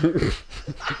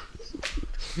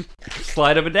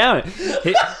 Slide up and down.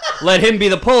 Let him be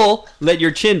the pole. Let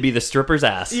your chin be the stripper's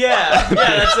ass. Yeah,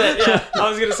 that's it. Yeah, I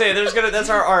was gonna say that's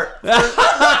our art.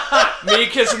 Me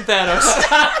kissing Thanos.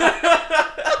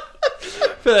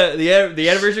 For the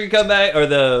anniversary comeback or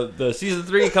the season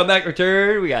 3 comeback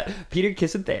return, we got Peter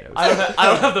kissing Thanos. I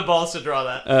don't have the balls to draw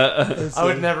that. I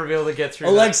would never be able to get through.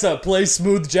 Alexa, play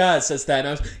smooth jazz, says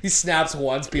Thanos. He snaps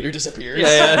once, Peter disappears.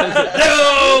 Yeah.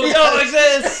 No, don't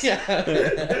exist.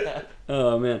 Yeah.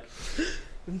 Oh man, oh,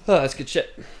 that's good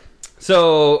shit.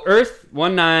 So Earth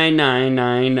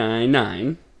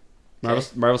 199999, Marvel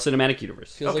Cinematic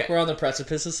Universe. Feels like Okay. we're on the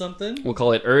precipice of something. We'll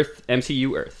call it Earth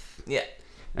MCU Earth. Yeah.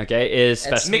 Okay, is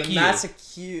It's Mickey.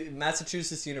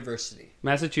 Massachusetts University.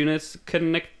 Massachusetts,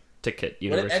 Connecticut What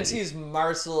University. MC is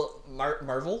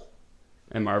Marvel?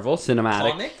 And Marvel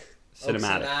Cinematic. Comic?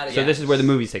 Cinematic. Oh, So this is where the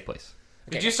movies take place.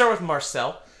 Did you start with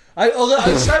Marcel? I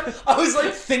was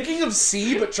like thinking of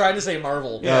C, but trying to say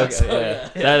Marvel. Yeah,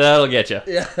 that'll get you.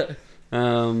 Yeah.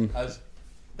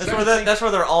 That's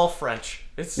where they're all French.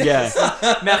 It's Yeah.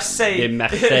 Marseille. Et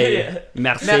Marseille. Marseille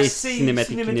Marseille Cinematic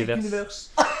Universe.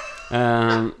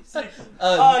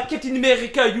 Captain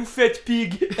America, you fat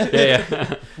pig.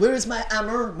 Yeah. Where is my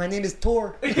hammer? My name is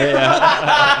Thor. Je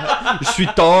suis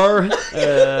Thor.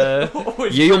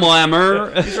 You mon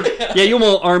hammer. Yeah, you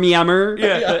mon army hammer.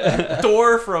 Yeah.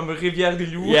 Thor from Rivière du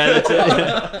Loup. Yeah, that's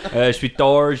it. Je suis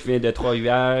Thor. Je viens de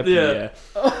Trois-Rivières. puis,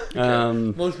 Yeah.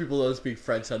 Most people don't speak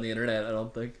French on the internet, I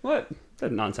don't think. What?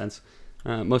 That's nonsense.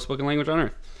 Most spoken language on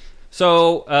Earth.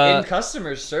 So, In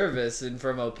customer service and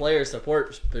from a player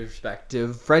support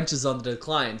perspective, French is on the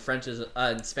decline.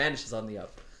 And Spanish is on the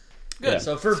up. Good. yeah.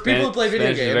 So for people who play video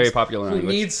Spanish is games a very popular who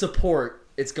language. need support,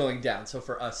 it's going down. So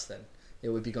for us, then it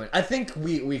would be going. I think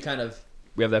we kind of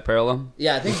We have that parallel.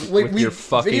 I think With we your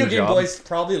fucking video game job. boys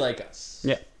probably like us.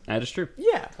 Yeah, that is true.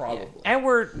 Yeah, Probably. And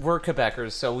we're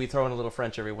Quebecers, so we throw in a little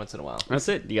French every once in a while. That's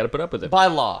it. You got to put up with it. By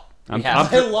law. We I'm- have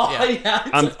By to. law, Yeah. yeah,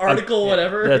 it's I'm- an article,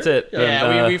 whatever. That's it. Yeah,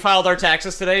 And, we filed our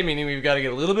taxes today, meaning we've got to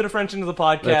get a little bit of French into the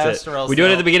podcast, That's it. or else We do it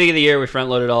they'll- at the beginning of the year. We front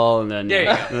load it all, and then There you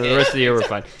go. the rest of the year we're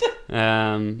fine.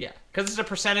 Yeah, because it's a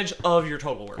percentage of your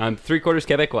total work. I'm 3/4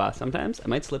 Quebecois. Sometimes I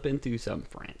might slip into some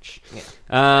French.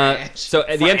 Yeah. So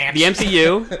the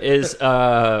MCU is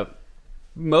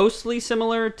mostly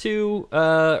similar to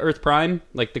Earth Prime,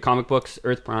 like the comic books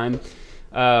Earth Prime.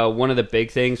 one of the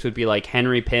big things would be like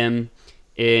Henry Pym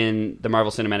in the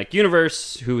Marvel Cinematic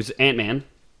Universe, who's Ant-Man,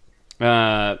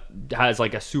 has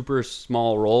like a super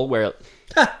small role where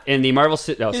in the Marvel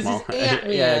small,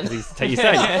 yeah, because he's tiny.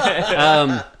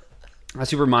 A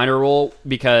super minor role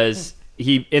because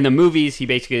he in the movies he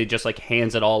basically just like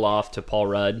hands it all off to Paul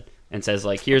Rudd and says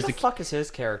like, "Here's the fuck is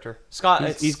his character? Scott?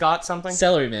 He's Scott something.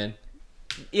 Celery Man.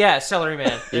 Yeah, Celery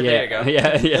Man. There you go.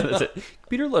 Yeah, that's it.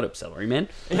 Peter, load up Celery Man.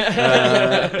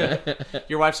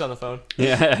 Your wife's on the phone.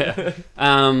 Yeah.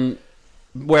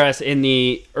 Whereas in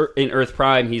Earth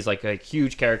Prime, he's like a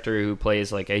huge character who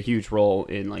plays like a huge role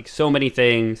in like so many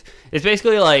things. It's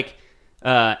basically like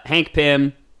Hank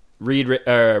Pym, Reed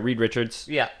Richards,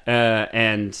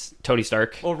 and Tony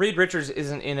Stark. Well, Reed Richards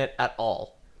isn't in it at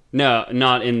all. No,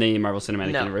 not in the Marvel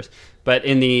Cinematic Universe. But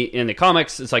in the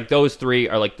comics, it's like those three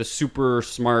are like the super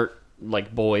smart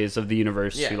like boys of the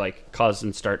universe who like cause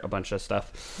and start a bunch of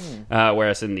stuff.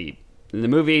 Whereas in the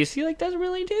movies, he like doesn't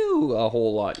really do a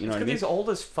whole lot. You know what I mean? He's old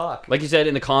as fuck. Like you said,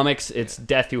 in the comics, it's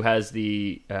Death who has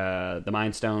the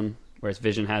Mind Stone, whereas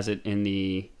Vision has it in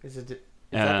the. Is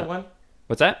that the one?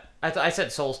 What's that? I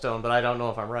said Soul Stone, but I don't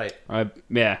know if I'm right. I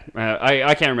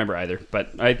can't remember either, but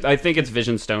I think it's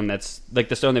Vision Stone. That's like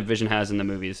the stone that Vision has in the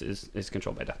movies is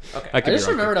controlled by Death. Okay. I just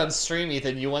remembered on stream,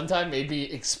 Ethan, you one time made me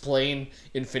explain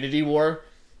Infinity War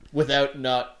without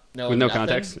not knowing with no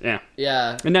context.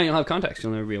 Yeah. And now you'll have context.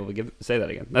 You'll never be able to say that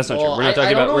again. That's not true. We're not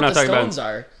talking about. We're not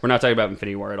talking about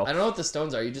Infinity War at all. I don't know what the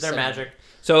stones are. You just they're said magic.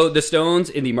 So the stones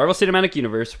in the Marvel Cinematic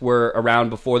Universe were around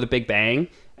before the Big Bang,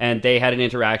 and they had an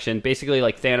interaction. Basically,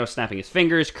 like Thanos snapping his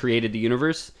fingers created the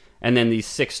universe, and then these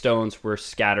 6 stones were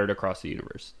scattered across the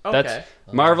universe. Okay. That's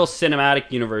Marvel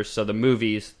Cinematic Universe, so the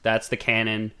movies, that's the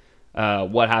canon,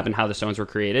 what happened, how the stones were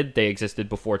created. They existed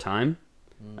before time.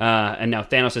 And now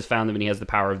Thanos has found them, and he has the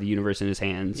power of the universe in his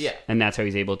hands. Yeah. And that's how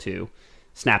he's able to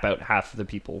snap out half of the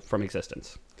people from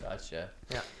existence. Gotcha.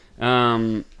 Yeah.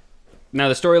 Now,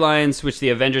 the storylines which the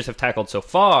Avengers have tackled so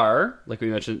far, like we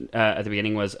mentioned at the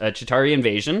beginning, was a Chitauri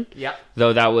invasion. Yeah.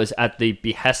 Though that was at the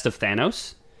behest of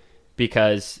Thanos,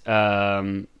 because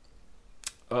what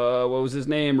was his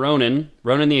name? Ronan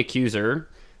the Accuser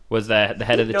was the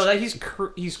head of the. No, he's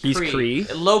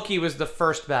Kree. Loki was the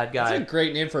first bad guy. That's a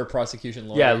great name for a prosecution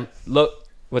lawyer. Yeah.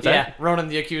 What's that? Yeah, Ronan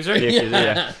the Accuser. The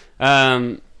Accuser,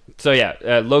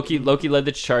 yeah. Loki led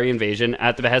the Chitauri invasion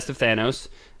at the behest of Thanos.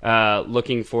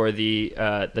 Looking for the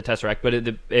Tesseract, but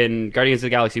in Guardians of the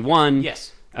Galaxy 1,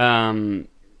 yes, Ronan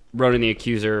the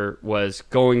Accuser was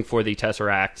going for the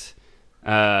Tesseract,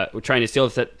 trying to steal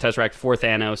the Tesseract for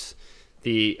Thanos.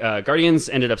 The Guardians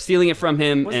ended up stealing it from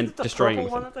him and destroying it.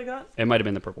 Was it the purple one that they got? It might have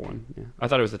been the purple one. Yeah. I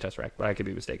thought it was the Tesseract, but I could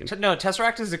be mistaken. No,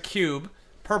 Tesseract is a cube.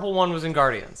 Purple one was in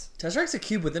Guardians. Tesseract's a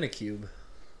cube within a cube.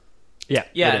 Yeah,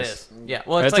 it is. Yeah,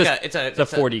 well, it's a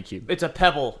 4D cube. It's a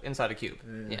pebble inside a cube.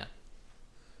 Yeah.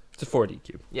 It's a 4D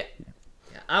cube. Yeah.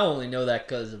 I only know that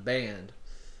because of band.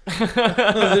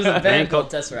 There's a band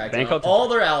called Tesseract. All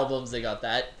their albums, they got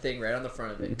that thing right on the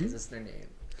front of it because it's their name.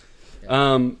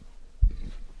 Yeah.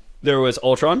 There was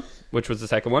Ultron, which was the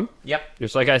second one. Yep.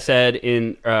 Just like I said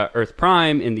in Earth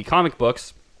Prime in the comic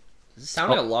books. It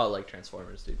sounded a lot like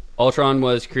Transformers, dude. Ultron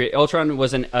was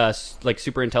an like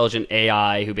super intelligent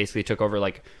AI who basically took over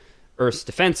like Earth's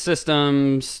defense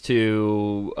systems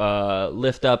to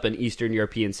lift up an Eastern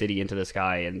European city into the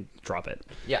sky and drop it.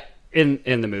 Yeah. In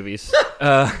the movies.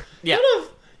 Yeah.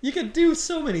 You can do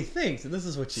so many things, and this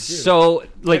is what you do. So,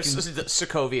 like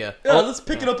Sokovia. Yeah, let's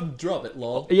pick it up and drop it,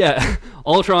 lol. Yeah,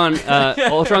 Ultron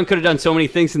could have done so many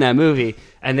things in that movie,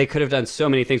 and they could have done so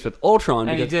many things with Ultron.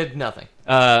 And he did nothing.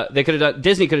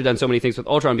 Disney could have done so many things with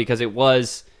Ultron because it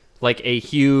was like a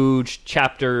huge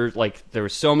chapter. Like there were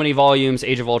so many volumes.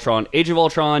 Age of Ultron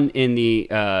in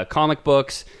the comic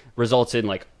books results in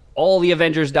like all the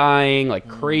Avengers dying, like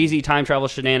crazy time travel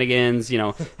shenanigans,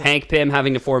 Hank Pym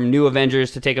having to form new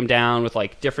Avengers to take him down with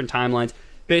like different timelines.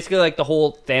 Basically like the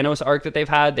whole Thanos arc that they've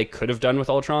had, they could have done with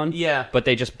Ultron. Yeah. But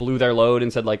they just blew their load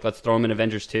and said like, let's throw him in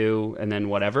Avengers 2 and then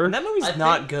whatever. And that movie's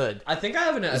not good. I think I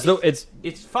have an...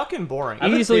 It's fucking boring.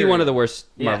 Easily one of the worst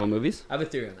Marvel movies. I have a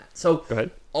theory on that. So, go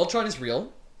ahead. Ultron is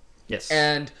real. Yes.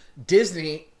 And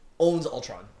Disney owns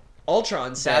Ultron.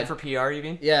 Ultron said... Bad for PR, you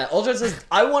mean? Yeah, Ultron says,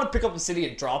 I want to pick up a city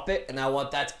and drop it, and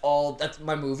that's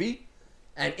my movie.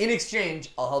 And in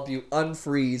exchange, I'll help you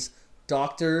unfreeze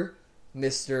Dr.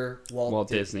 Mr. Walt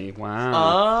Disney.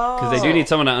 Wow. Because they do need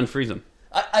someone to unfreeze him.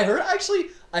 I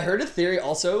heard a theory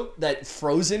also that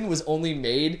Frozen was only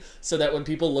made so that when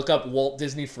people look up Walt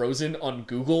Disney Frozen on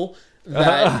Google,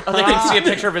 that they can see a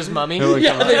picture of his mummy.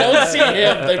 yeah, they don't see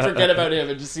him. They forget about him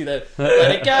and just see that.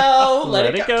 Let it go.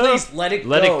 Let it go. Please, let it go.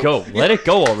 Let it go. Let it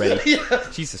go already.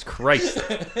 Jesus Christ.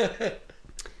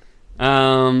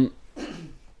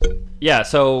 Yeah,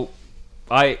 so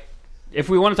if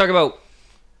we want to talk about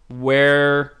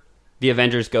where the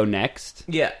Avengers go next,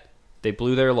 yeah, they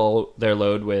blew their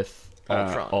load with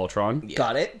Ultron. Yeah.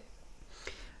 Got it.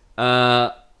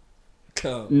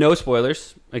 No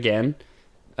spoilers again.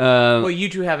 Well, you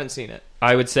two haven't seen it.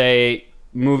 I would say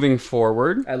moving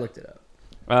forward, I looked it up.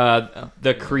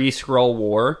 the Kree Skrull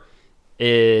War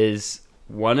is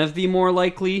one of the more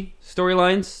likely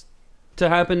storylines to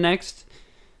happen next.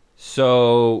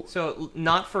 So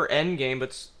not for Endgame,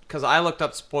 but because I looked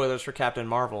up spoilers for Captain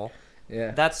Marvel.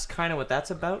 Yeah, that's kind of what that's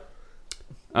about.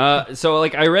 So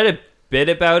like I read a bit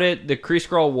about it. The Kree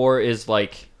Skrull War is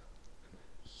like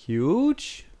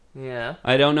huge. Yeah.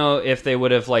 I don't know if they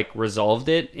would have like resolved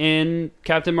it in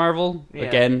Captain Marvel. Yeah.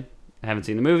 Again, I haven't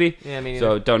seen the movie. Yeah, me neither.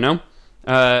 So don't know.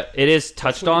 It is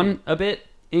touched on a bit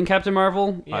in Captain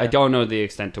Marvel. Yeah. I don't know the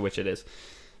extent to which it is.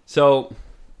 So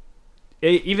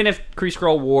even if Kree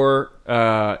Skrull War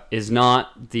is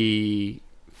not the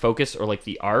focus or like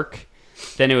the arc,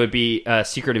 then it would be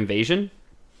Secret Invasion.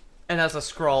 And that's the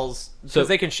Skrulls, because So-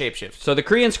 they can shapeshift. So the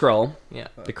Kree and Skrull, Yeah.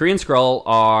 the Kree and Skrull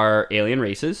are alien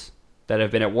races that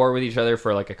have been at war with each other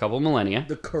for like a couple millennia.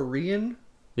 the Korean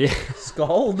Yeah.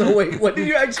 skull. No, wait, what did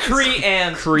you actually? Kree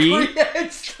and... Kree,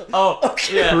 Oh,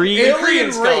 yeah. Kree,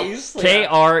 Alien skull. race. Kree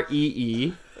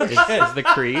is the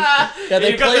Kree. Yeah,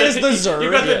 they You got play as the Zerg.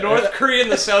 You got the North Kree and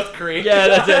the South Kree. Yeah,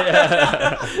 that's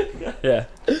it. Yeah.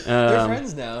 They're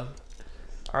friends now.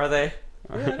 Are they?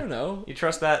 Yeah, I don't know. You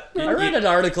trust that? I read an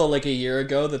article like a year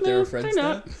ago that they were friends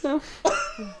now. No.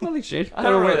 Nothing's changed. I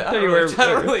don't really.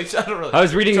 I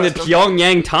was reading the trust them.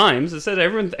 Pyongyang Times. It said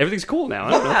everything's cool now.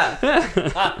 I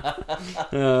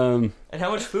don't know. And how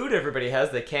much food everybody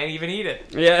has, they can't even eat it.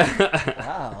 Yeah.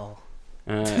 Wow.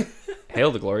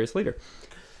 Hail the glorious leader.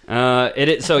 It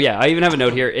is, so yeah, I even have a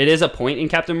note here. It is a point in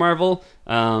Captain Marvel.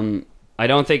 I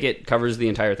don't think it covers the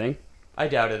entire thing. I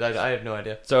doubt it. I have no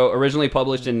idea. So originally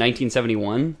published in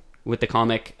 1971 with the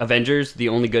comic Avengers, the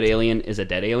only good alien is a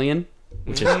dead alien,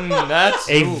 which is That's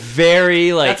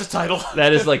very like that's a title.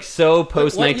 that is like so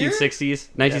post What year? 1960s,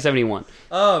 1971.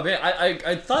 Oh man,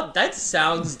 I thought that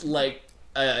sounds like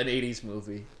an 80s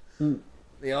movie.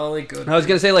 The only good. I was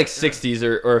gonna say like 60s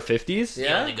or 50s.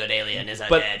 Yeah. good alien is a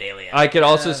But I could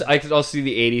also see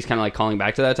the 80s kind of like calling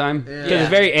back to that time because Yeah. it's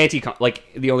very anti like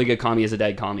the only good commie is a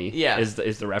dead commie. Yeah. is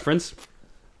the reference,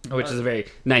 which is a very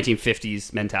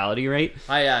 1950s mentality, right?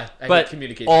 I But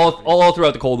communicate all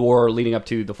throughout the Cold War, leading up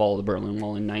to the fall of the Berlin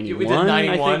Wall in 91. We did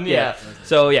 91, I think. yeah.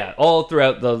 So yeah, all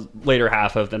throughout the later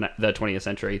half of the 20th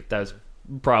century, that was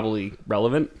probably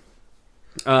relevant.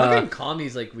 I think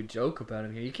commies like we joke about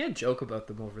them here. You can't joke about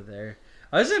them over there.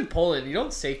 I was in Poland. You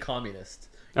don't say communist.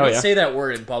 You don't say that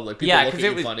word in public. People Yeah, look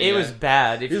because at you funny. it was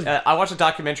bad. I watched a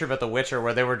documentary about The Witcher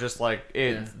where they were just like,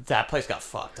 that place got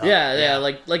fucked up. Yeah,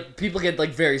 like people get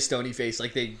like very stony faced.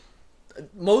 Like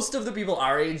most of the people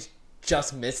our age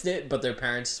just missed it, but their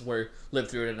parents lived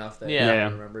through it enough that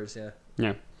everyone remembers.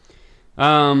 Yeah.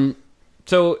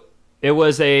 So it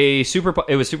was super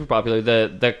popular.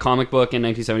 The comic book in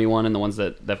 1971 and the ones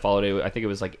that followed it, I think it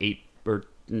was like 8 or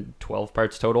 12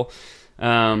 parts total.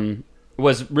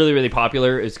 Was really, really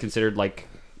popular. It's considered like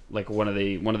one of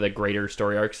the greater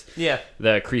story arcs. Yeah.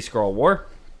 The Kree Skrull War,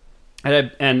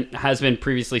 and has been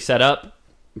previously set up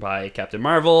by Captain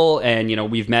Marvel,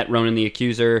 and we've met Ronan the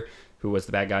Accuser, who was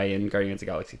the bad guy in Guardians of the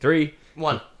Galaxy 3.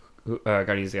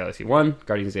 Guardians of the Galaxy 1.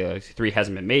 Guardians of the Galaxy 3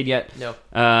 hasn't been made yet. No.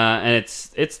 And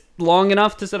it's long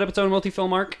enough to set up its own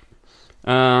multi-film arc.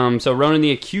 So Ronan the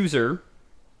Accuser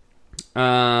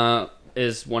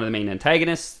is one of the main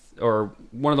antagonists, or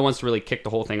one of the ones to really kick the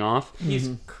whole thing off. He's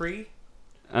Kree?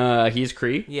 He's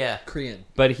Kree. Yeah. Korean.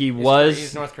 But he's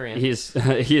North Korean. He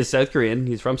is South Korean.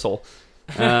 He's from Seoul.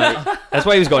 That's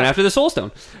why he was going after the Soul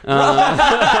Stone.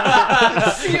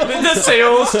 The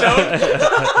Seoul Stone.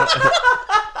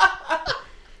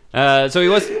 So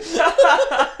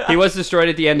he was destroyed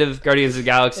at the end of Guardians of the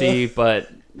Galaxy, but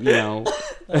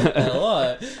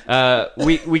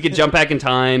we could jump back in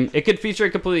time. It could feature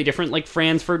a completely different like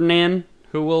Franz Ferdinand,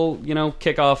 who will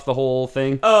kick off the whole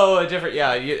thing. Oh, a different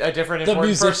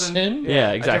important person.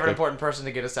 Yeah, A exactly. different important person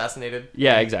to get assassinated.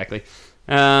 Yeah, exactly.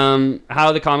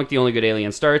 How the comic The Only Good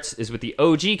Alien starts is with the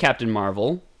OG Captain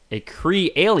Marvel, a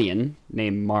Kree alien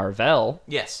named Mar-Vell.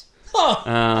 Yes.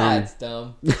 That's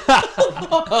dumb.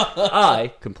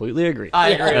 I completely agree. I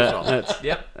agree as well.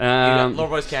 Yep. Lore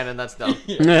Boys canon, that's dumb.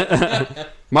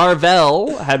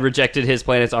 Marvel had rejected his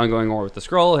planet's ongoing war with the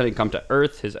Skrull, having come to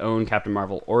Earth, his own Captain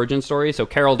Marvel origin story. So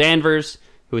Carol Danvers,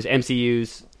 who is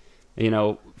MCU's,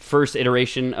 first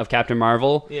iteration of Captain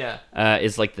Marvel,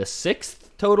 is like the 6th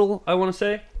total, I want to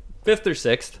say. 5th or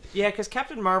 6th. Yeah, because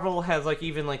Captain Marvel has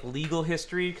even legal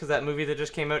history, because that movie that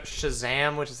just came out,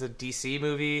 Shazam, which is a DC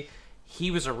movie,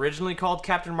 he was originally called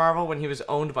Captain Marvel when he was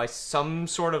owned by some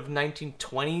sort of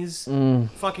 1920s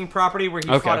fucking property where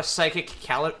he fought a psychic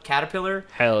caterpillar.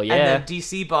 Hell yeah. And then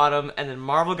DC bought him, and then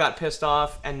Marvel got pissed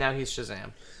off, and now he's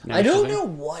Shazam. I don't know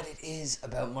what it is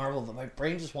about Marvel, but my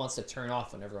brain just wants to turn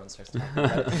off when everyone starts talking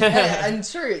about it. I'm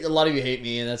sure a lot of you hate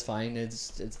me, and that's fine.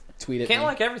 It's tweet at me. Can't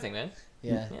like everything, man.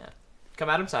 Yeah. Come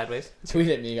at him sideways. Tweet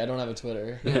at me. I don't have a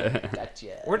Twitter.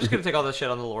 Gotcha. We're just going to take all this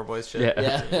shit on the Lore Boys shit.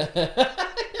 Yeah.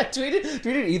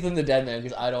 tweeted Ethan the Dead Man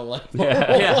because I don't like him.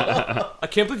 Yeah. I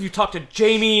can't believe you talked to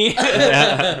Jamie.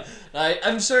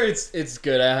 I'm sure it's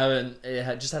good.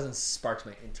 It just hasn't sparked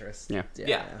my interest. Yeah,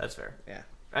 that's fair. Yeah.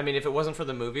 I mean, if it wasn't for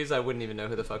the movies, I wouldn't even know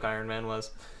who the fuck Iron Man was.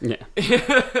 Yeah.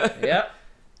 Yep.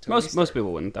 Most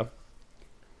people wouldn't, though.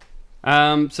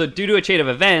 So due to a chain of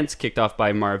events kicked off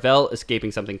by Mar-Vell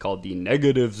escaping something called the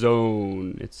Negative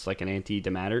Zone, it's like an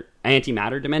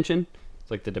antimatter dimension.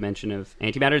 It's like the dimension of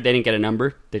antimatter. They didn't get a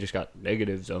number. They just got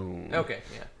Negative Zone. Okay,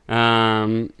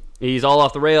 yeah. He's all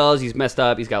off the rails. He's messed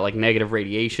up. He's got negative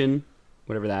radiation,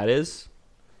 whatever that is.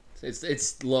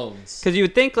 It's loans. Because you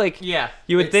would think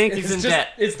you would think he's in debt.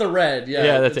 It's the red.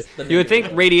 Yeah, that's it. You would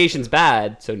think radiation's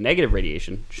bad, so negative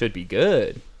radiation should be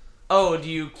good. Oh, do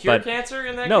you cure cancer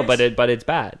in that no, case? but it's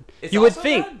bad. It's you would also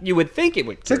think bad? You would think it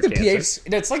would It's cure like the cancer.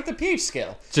 pH. It's like the pH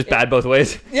scale. It's just bad both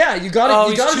ways. Yeah, you got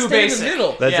to too stay basic. in the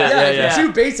middle. That's it. If Yeah. you're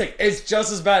too basic, it's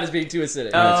just as bad as being too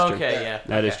acidic. Oh, true. okay, yeah.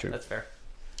 That is true. That's fair.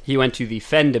 He went to the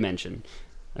Fen dimension,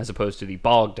 as opposed to the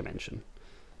Bog dimension.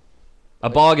 A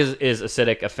Bog is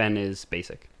acidic. A Fen is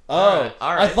basic. Oh,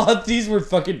 all right. I thought these were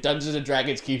fucking Dungeons and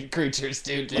Dragons creatures,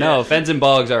 dude. No, Fens and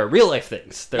Bogs are real life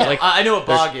things. They're I know what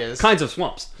they're bog is. kinds of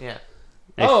swamps. Yeah.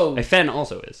 A Fen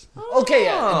also is. Okay,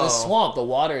 yeah. In the swamp, the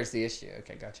water is the issue.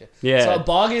 Okay, gotcha. Yeah. So a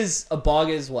bog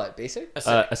is what? Basic?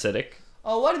 Acidic.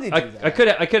 Oh, why did they do that?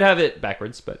 I could have it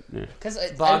backwards, but yeah. Because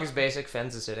Bog is basic,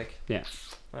 Fen's acidic. Yeah.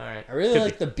 All right. I really Could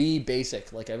like be. the B basic.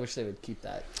 I wish they would keep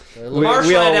that.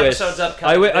 Marshland episode's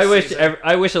upcoming.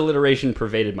 I wish alliteration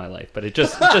pervaded my life, but it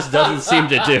just doesn't seem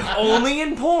to do. Only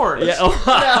in porn.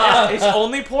 Yeah. It's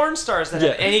only porn stars that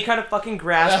have any kind of fucking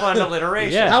grasp on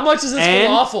alliteration. Yeah. How much is this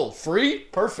And- falafel? Free?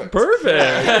 Perfect.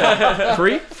 Perfect.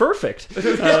 Free? Perfect.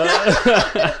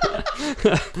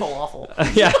 Falafel.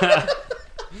 Yeah.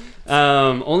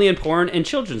 Only in porn and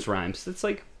children's rhymes. That's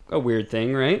like a weird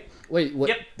thing, right? Wait, what?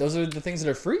 Yep. Those are the things that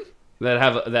are free?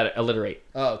 That alliterate.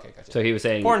 Oh, okay, gotcha. So he was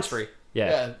saying Porn's free.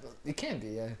 Yeah. It can be,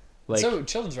 yeah. Like- So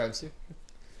children's rhymes too.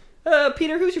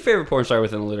 Peter, who's your favorite porn star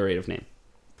with an alliterative name?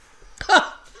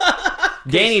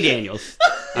 Danny Daniels.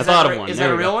 I thought of one. Is There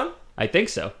that a we real go. one? I think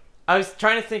so. I was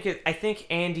trying to think. I think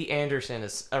Andy Anderson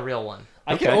is a real one.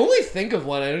 I can only think of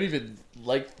one. I don't even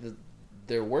like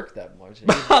their work that much.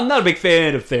 I'm not a big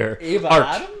fan of their Ava art.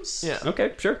 Adams? Yeah.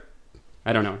 Okay, sure.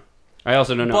 I don't know. I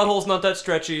also don't know. Butthole's not that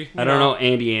stretchy. I don't know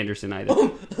Andy Anderson either.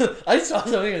 I saw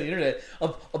something on the internet. A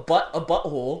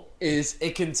butthole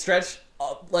it can stretch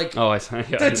like Oh, I saw. Yeah.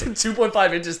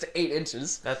 2.5 inches to 8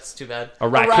 inches. That's too bad. A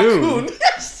raccoon, A raccoon,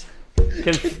 yes.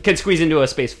 can squeeze into a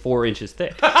space 4 inches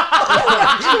thick.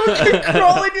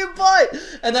 Crawl in your butt,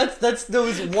 and that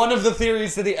was one of the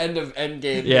theories to the end of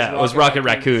Endgame. Yeah, it was Rocket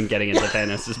Raccoon getting into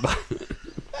Thanos' butt.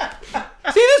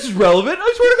 See, this is relevant.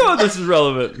 I swear to God, this is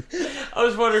relevant. I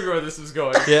was wondering where this is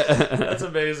going. Yeah. That's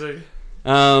amazing.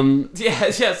 Yeah.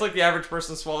 It's like the average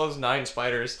person swallows 9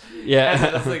 spiders. Yeah.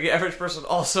 And it's like the average person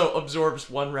also absorbs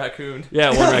 1 raccoon. Yeah,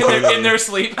 one raccoon. in their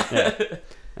sleep. Yeah.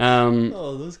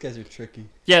 Oh, those guys are tricky.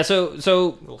 Yeah, so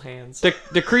Little hands. the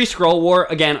Kree Skrull War,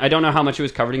 again, I don't know how much it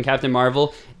was covered in Captain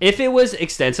Marvel. If it was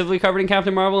extensively covered in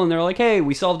Captain Marvel and they're like, hey,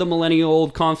 we solved a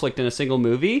millennial-old conflict in a single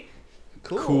movie,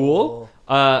 cool.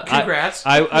 Congrats.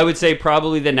 I would say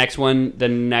probably the next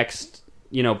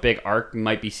big arc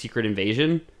might be Secret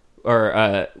Invasion,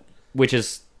 or which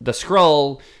is the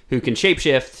Skrull who can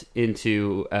shapeshift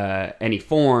into any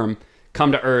form,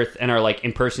 come to Earth and are like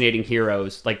impersonating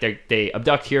heroes. Like they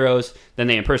abduct heroes, then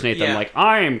they impersonate them like,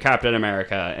 I'm Captain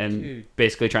America, and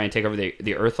basically try and take over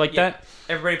the Earth like that.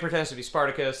 Everybody pretends to be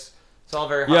Spartacus. It's all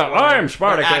very hard. Yeah, I am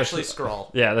Spartacus. They're actually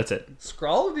Skrull. Yeah, that's it.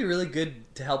 Skrull would be really good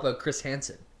to help out Chris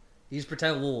Hansen. You just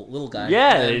pretend a little guy.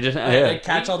 Yeah, and they just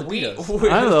catch all the pedos.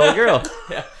 I'm a little girl.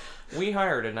 Yeah. We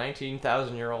hired a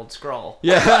 19,000-year-old Skrull.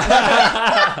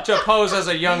 Yeah. To pose as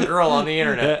a young girl on the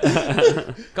internet.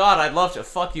 God, I'd love to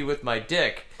fuck you with my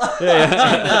dick.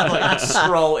 Like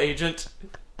Skrull agent.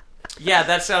 Yeah,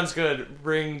 that sounds good.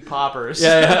 Bring poppers.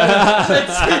 Yeah.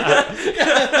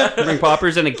 Bring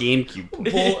poppers and a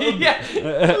GameCube.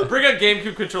 Yeah. Bring a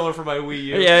GameCube controller for my Wii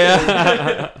U.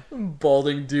 Yeah.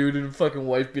 Balding dude in a fucking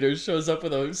wife beater shows up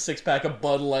with a 6-pack of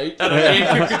Bud Light. And a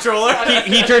GameCube controller.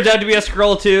 He turns out to be a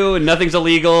Skrull too, and nothing's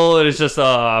illegal, and it's just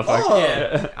fuck.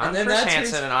 Yeah. I'm Chris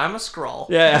Hansen, and I'm a Skrull.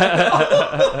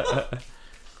 Yeah.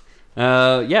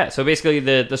 Yeah, so basically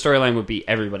the storyline would be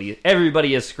everybody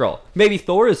is Skrull. Maybe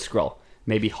Thor is Skrull.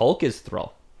 Maybe Hulk is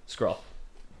Skrull.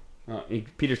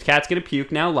 Peter's cat's gonna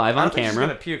puke now live on camera. She's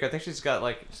gonna puke. I think she's got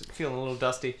she's feeling a little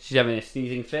dusty. She's having a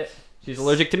sneezing fit. She's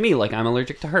allergic to me like I'm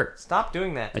allergic to her. Stop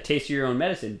doing that. A taste of your own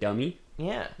medicine, dummy.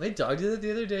 Yeah. My dog did that the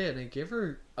other day, and I gave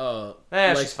her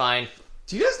she's fine.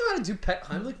 Do you guys know how to do pet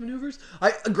Heimlich maneuvers?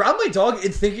 I grabbed my dog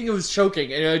and thinking it was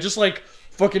choking, and I just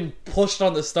fucking pushed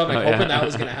on the stomach, hoping that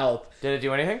was gonna help. Did it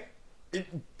do anything? It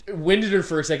winded her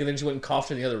for a second, then she went and coughed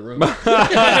in the other room. Leave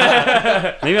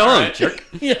me alone, jerk.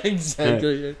 Yeah,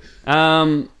 exactly.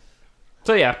 So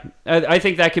yeah, I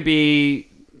think that could be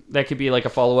like a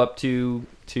follow up to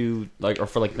or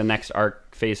for like the next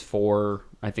arc, Phase 4.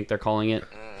 I think they're calling it.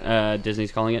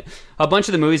 Disney's calling it. A bunch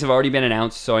of the movies have already been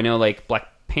announced, so I know like Black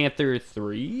Panther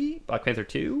 3, Black Panther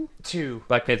 2,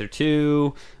 Black Panther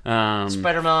 2,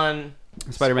 Spider-Man.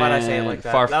 Why'd I say it like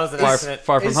that? Far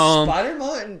From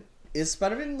Home. Is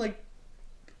Spider-Man like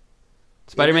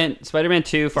Spider-Man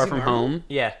 2, Far From Home?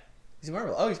 Yeah. He's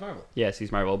Marvel. Oh, he's Marvel. Yes,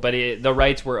 he's Marvel. But the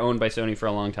rights were owned by Sony for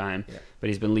a long time. Yeah. But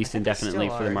he's been leased indefinitely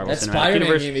for the Marvel Cinematic Universe. That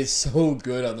Spider-Man game is so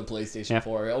good on the PlayStation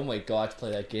 4. Oh my god, to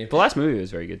play that game. The last movie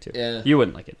was very good too. Yeah. You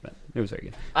wouldn't like it, but it was very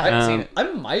good. I haven't seen it. I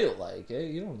might like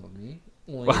it. You don't know me.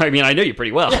 Well, I mean, I know you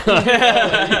pretty well. You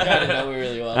kind of know me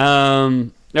really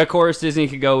well. Of course, Disney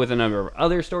could go with a number of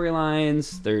other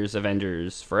storylines. There's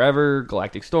Avengers Forever,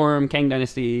 Galactic Storm, Kang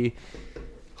Dynasty.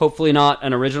 Hopefully not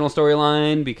an original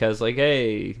storyline because,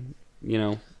 hey,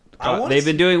 they've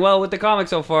been doing well with the comics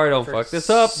so far. Don't fuck this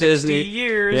up, 60 Disney.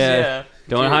 years, yeah.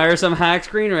 Don't hire some hack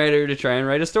screenwriter to try and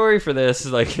write a story for this.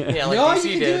 You can do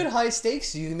it high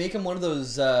stakes. You can make him one of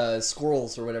those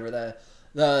squirrels or whatever.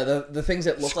 The things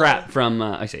that look Scrap like... from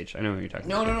Ice Age. I know what you're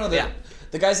talking about. No.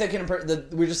 The guys that can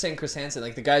we were just saying Chris Hansen,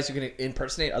 like the guys who can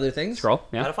impersonate other things. Skrull,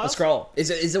 yeah. A Skrull. Is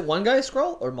it one guy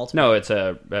Skrull or multiple? No, it's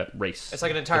a race. It's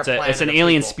like an entire planet. It's an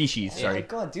alien species. Sorry. Oh my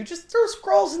god, dude, just throw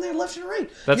Skrulls in there left and right.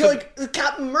 That's You're like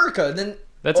Captain America, and then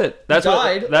that's it. That's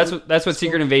what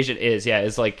Secret Invasion is. Yeah,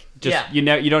 it's like you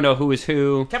don't know who is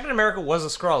who. Captain America was a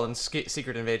Skrull in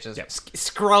Secret Invasion. Yep.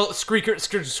 Skrull.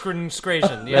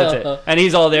 Yeah. That's it. And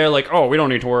he's all there like, we don't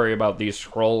need to worry about these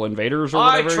Skrull invaders or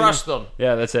whatever. I trust them.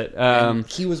 Yeah, that's it.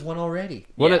 He was one already.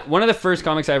 One of the first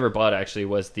comics I ever bought actually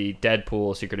was the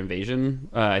Deadpool Secret Invasion.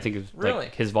 I think it was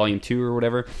like his volume 2 or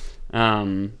whatever.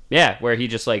 Where he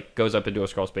just goes up into a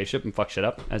Skrull spaceship and fucks shit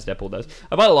up as Deadpool does.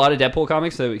 I bought a lot of Deadpool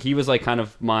comics, so he was kind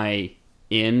of my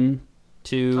in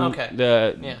to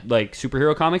the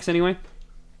superhero comics anyway.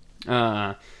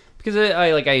 Because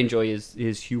I enjoy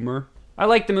his humor. I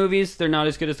like the movies. They're not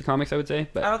as good as the comics, I would say.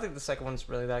 But I don't think the second one's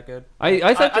really that good.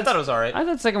 I thought it was alright. I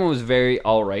thought the second one was very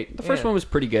alright. The first one was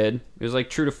pretty good. It was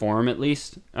true to form at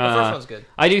least. The first one's good.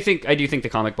 I do think the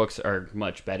comic books are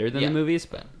much better than the movies,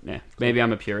 but maybe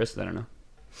I'm a purist. I don't know.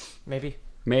 Maybe.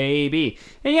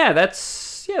 And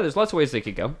there's lots of ways they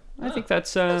could go. I think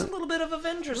that's a little bit of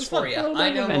Avengers for you.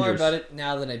 I know more about it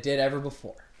now than I did ever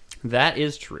before. That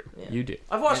is true. Yeah. You do.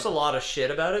 I've watched a lot of shit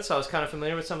about it, so I was kind of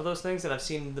familiar with some of those things, and I've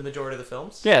seen the majority of the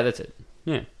films. Yeah, that's it.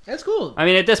 Yeah. That's cool. I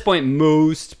mean, at this point,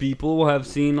 most people have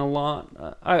seen a lot.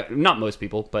 Not most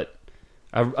people, but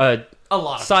a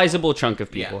lot. Sizable chunk of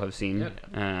people have seen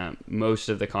most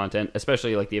of the content,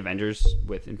 especially the Avengers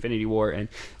with Infinity War. And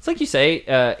it's like you say,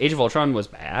 Age of Ultron was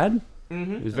bad.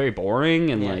 Mm-hmm. It was very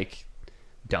boring and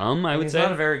dumb, I would say. He's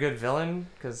not a very good villain,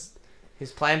 because...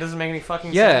 his plan doesn't make any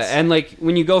fucking sense. Yeah, and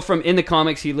when you go from in the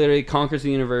comics, he literally conquers the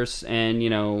universe, and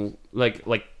like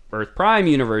Earth Prime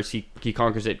universe, he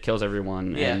conquers it, kills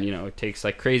everyone, and it takes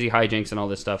crazy hijinks and all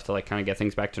this stuff to kind of get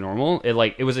things back to normal.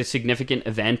 It was a significant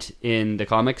event in the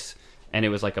comics, and it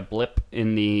was a blip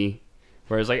in the.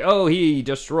 Whereas he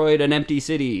destroyed an empty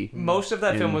city. Most of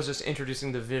that film was just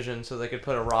introducing the Vision so they could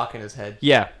put a rock in his head.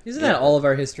 Yeah. Isn't that all of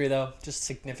our history, though? Just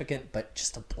significant, but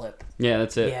just a blip. Yeah,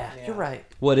 that's it. Yeah, you're right.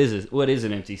 What is it? What is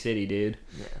an empty city, dude?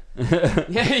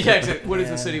 Yeah. Exactly. What is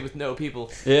a city with no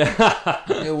people? Yeah.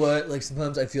 You know what?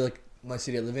 Sometimes I feel like my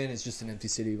city I live in is just an empty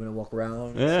city when I walk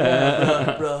around.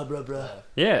 Yeah. Bruh.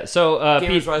 Yeah. So,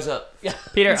 Gamers rise up. Yeah,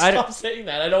 Peter, stop saying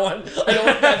that. I don't want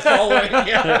that following.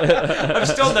 Yeah. I've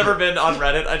still never been on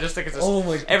Reddit. I just think it's Oh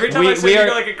my God. every time I see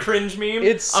like a cringe meme,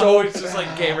 It's I'm so always just like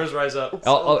gamers rise up.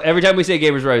 every time we say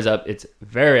gamers rise up, it's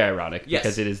very ironic Yes.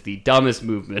 because it is the dumbest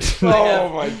movement Oh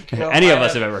my god! any of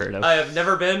us have ever heard of. I have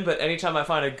never been, but anytime I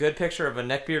find a good picture of a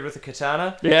neckbeard with a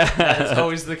katana, Yeah. that's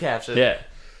always the caption. Yeah.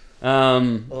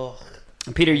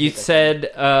 Peter, you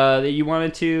said that you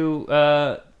wanted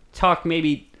to talk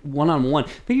maybe one-on-one.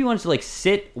 Maybe you wanted to like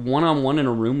sit one-on-one in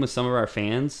a room with some of our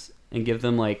fans and give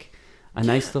them like a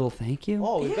nice little thank you.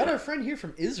 Oh, we've got our friend here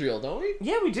from Israel, don't we?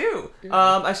 Yeah, we do.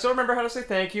 I still remember how to say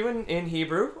thank you in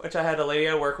Hebrew, which I had a lady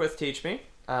I work with teach me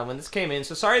when this came in.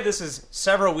 So sorry this is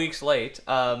several weeks late.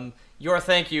 Your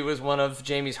thank you was one of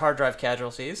Jamie's hard drive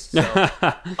casualties. So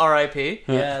R.I.P.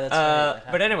 Yeah, that's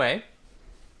right. But anyway,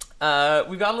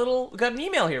 we got an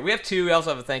email here. We have two. We also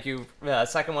have a thank you.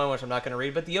 Second one, which I'm not going to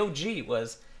read, but the OG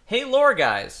was, "Hey, lore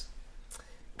guys,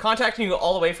 contacting you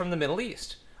all the way from the Middle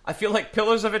East. I feel like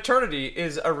Pillars of Eternity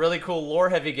is a really cool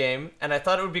lore-heavy game, and I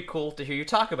thought it would be cool to hear you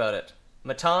talk about it.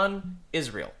 Matan,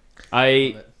 Israel."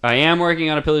 I am working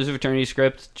on a Pillars of Eternity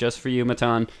script just for you,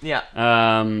 Matan. Yeah.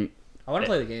 I want to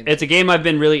play the game. It's a game I've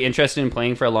been really interested in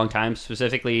playing for a long time,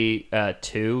 specifically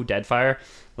 2, Deadfire.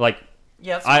 Like,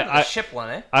 Yeah, that's the ship one,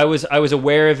 eh? I was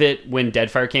aware of it when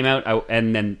Deadfire came out,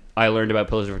 and then I learned about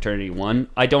Pillars of Eternity 1.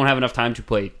 I don't have enough time to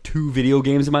play 2 video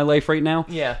games in my life right now.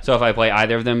 Yeah. So if I play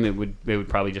either of them, it would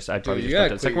probably just you jump to gotta the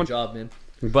quit second your one. job, man.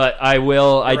 But I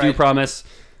will. I do Right. promise.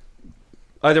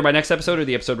 Either my next episode or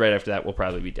the episode right after that will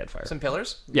probably be Deadfire. Some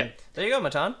pillars? Yeah. There you go,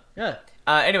 Matan. Yeah.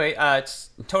 Anyway,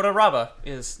 it's Toda Rabba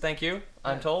is thank you,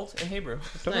 I'm told, in Hebrew.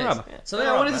 Toda Nice. Rabba. Yeah, Something Toda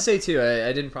I wanted Rabba. to say too.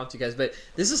 I didn't prompt you guys, but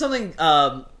this is something.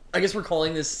 I guess we're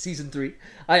calling this season 3.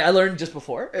 I learned just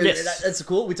before. Yes. That's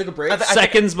cool. We took a break.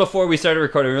 Seconds before we started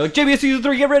recording, we were like, "Jamie, it's season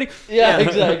 3. Get ready." Yeah,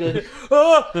 exactly.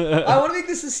 I want to make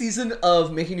this a season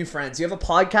of making new friends. You have a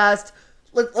podcast.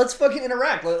 Let's fucking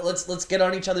interact. Let's get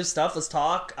on each other's stuff. Let's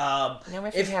talk.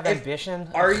 If you have ambition.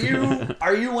 Are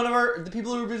you one of the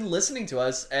people who have been listening to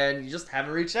us and you just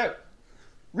haven't reached out?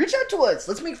 Reach out to us.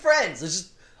 Let's make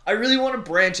friends. I really want to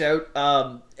branch out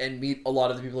and meet a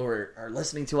lot of the people who are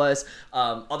listening to us.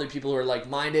 Other people who are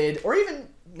like-minded or even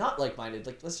not like-minded.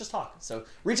 Like, let's just talk. So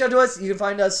reach out to us. You can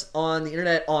find us on the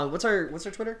internet on what's our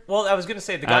Twitter? Well, I was going to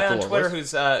say the guy on Twitter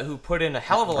who put in a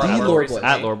hell of a lot The of Lore work Boys. recently.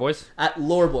 At Loreboys. At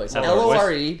Loreboys. At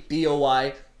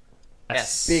Loreboys.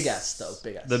 Yes. Big S though.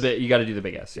 Big S. You got to do the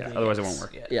big S, yeah. Otherwise, it won't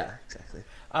work. Yeah, exactly.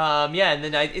 And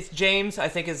then it's James. I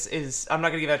think is I'm not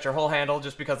gonna give out your whole handle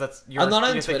just because that's your. I'm not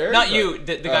on your thing. Twitter, Not but- you,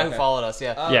 the guy who okay. followed us.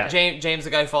 Yeah, Yeah. James, the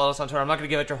guy who followed us on Twitter. I'm not gonna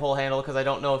give out your whole handle because I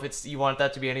don't know if it's you want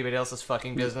that to be anybody else's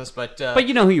fucking business. But But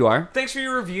you know who you are. thanks for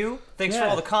your review. Thanks for Yeah.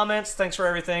 all the comments. Thanks for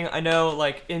everything. I know,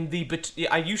 like in the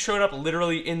you showed up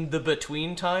literally in the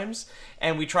between times,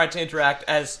 and we tried to interact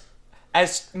as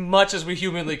much as we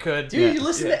humanly could. Dude, you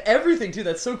listen to everything too.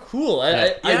 That's so cool.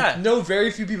 Yeah. I know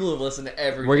very few people who have listened to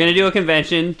everything. We're gonna do a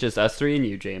convention, just us 3 and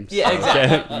you, James. Yeah,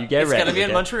 exactly. You get It's ready. gonna be in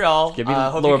okay? Montreal. It's gonna be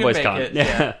Hope Lore you can Boys make Con. it.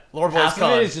 Yeah. Lore Boys Half of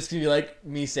Con. it is just gonna be like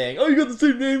me saying, "Oh, you got the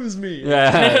same name as me."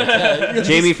 Yeah.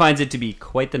 Jamie finds it to be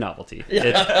quite the novelty.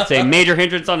 It's a major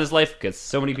hindrance on his life because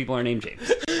so many people are named James.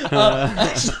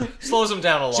 Slows him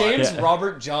down a lot. James Yeah.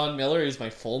 Robert John Miller is my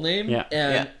full name, Yeah.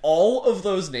 and Yeah. all of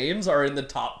those names are in the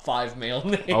top 5 male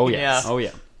names. Oh yeah. Yeah. Oh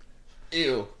yeah.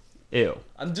 Ew. Ew.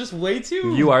 I'm just way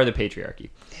too. You are the patriarchy.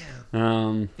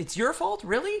 It's your fault,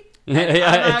 really? I'm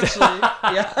actually.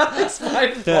 Yeah, it's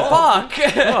my fault.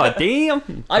 Fuck. Oh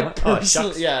damn. I shucks.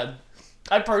 personally,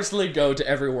 I personally go to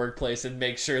every workplace and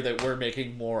make sure that we're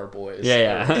making more boys.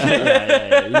 Yeah.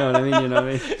 Yeah. You know what I mean? You know what I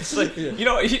mean? It's like you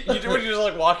know, you do when you're just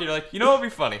like walking, you're like, you know, what would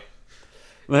be funny.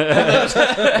 No,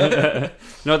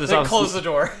 this Then office- close the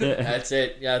door. That's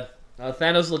it. Yeah,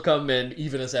 Thanos will come and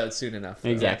even us out soon enough.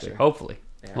 Exactly. Sure. Hopefully.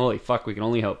 Holy fuck, we can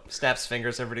only hope. Snaps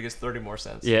fingers. Everybody gets 30 more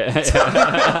cents. Yeah.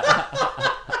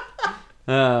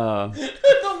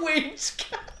 The wage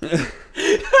cap.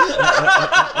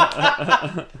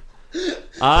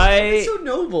 I So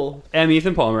noble. am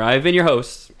Ethan Palmer. I've been your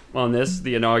host on this,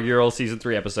 the inaugural season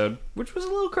 3 episode, which was a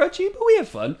little crutchy, but we had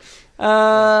fun.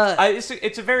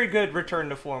 It's a very good return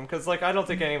to form because, like, I don't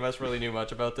think any of us really knew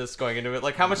much about this going into it.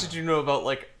 Like, how much did you know about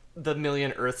like the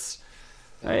million Earths?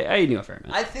 I knew a fair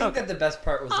amount. I think that the best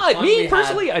part was the fun Me we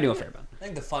personally, had. I knew a fair amount. I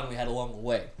think the fun we had along the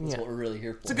way. That's what we're really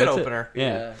here for. It's a good That's it. opener.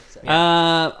 Yeah.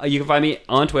 So- You can find me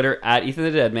on Twitter at Ethan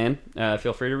the Dead Man.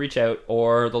 Feel free to reach out,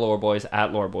 or the Lore Boys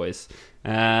at Lore Boys.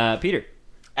 Peter.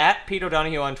 At Pete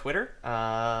O'Donohue on Twitter.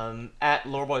 At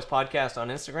Lore Boys Podcast on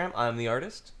Instagram. I'm the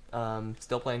artist.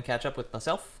 Still playing catch up with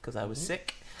myself because I was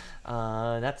sick.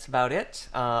 That's about it.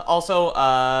 Also,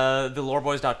 the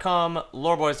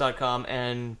loreboys.com,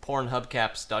 and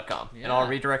pornhubcaps.com. Yeah. And all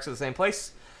redirects to the same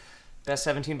place. Best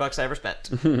 $17 I ever spent.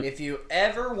 If you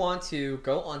ever want to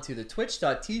go onto the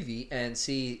twitch.tv and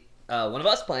see one of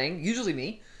us playing, usually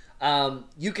me,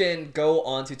 you can go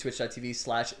onto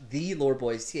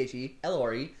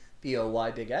twitch.tv/theloreboys,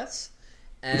 TheLoreboy, big S.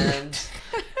 And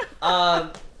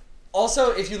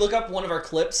also, if you look up one of our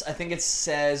clips, I think it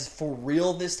says "For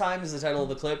Real This Time" is the title of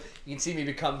the clip. You can see me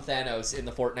become Thanos in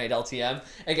the Fortnite LTM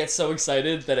and get so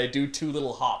excited that I do 2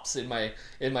 little hops in my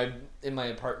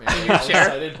apartment. I'm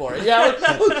excited for it. Yeah, like,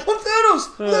 I'm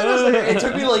Thanos. It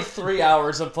took me like 3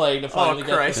 hours of playing to finally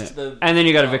get the. And then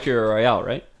you got a victory royale,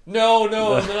 right? No, and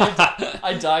then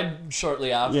I died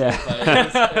shortly after.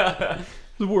 Yeah.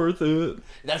 It's worth it.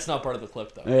 That's not part of the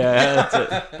clip, though. Yeah, that's it.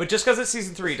 But just because it's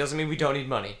season 3 doesn't mean we don't need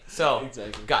money. So,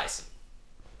 exactly. Guys,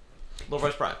 Lord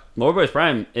Boys Prime. Lord Boys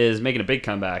Prime is making a big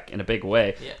comeback in a big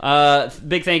way. Yeah.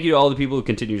 Big thank you to all the people who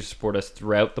continue to support us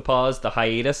throughout the pause, the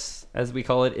hiatus, as we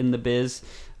call it in the biz.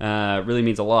 Really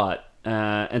means a lot.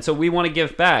 And so we want to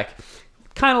give back.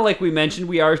 Kind of like we mentioned,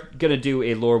 we are going to do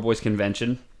a Lore Boys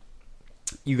convention.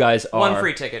 You guys are... One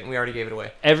free ticket, and we already gave it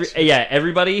away.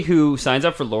 Everybody who signs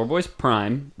up for Lore Boys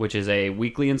Prime, which is a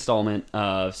weekly installment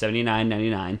of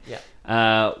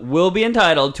 $79.99, will be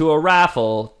entitled to a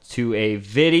raffle to a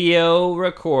video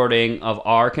recording of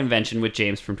our convention with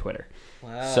James from Twitter.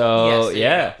 Wow. So,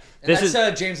 Yes,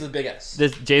 that's James with the big S.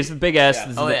 This James with big S.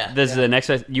 Yeah. This is the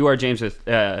next. You are James with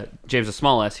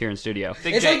small S here in studio.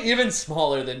 It's like even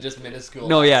smaller than just minuscule.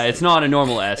 No, yeah, it's not a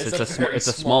normal S. It's a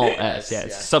small S. S. Yeah,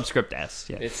 it's subscript S.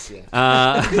 Yeah.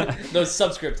 No,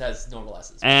 subscript has normal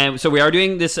S's. And so we are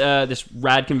doing this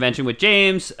rad convention with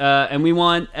James, and we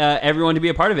want everyone to be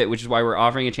a part of it, which is why we're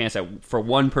offering a chance for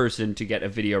one person to get a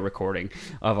video recording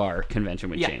of our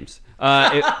convention with James.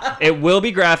 It will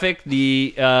be graphic.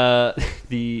 The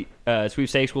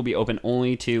sweepstakes will be open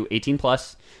only to 18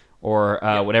 plus or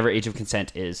whatever age of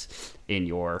consent is in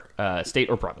your state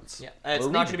or province. Yeah, it's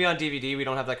not going to be on DVD. We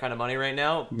don't have that kind of money right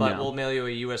now, but we'll mail you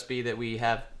a USB that we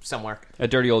have somewhere. A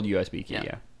dirty old USB key,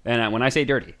 yeah. And when I say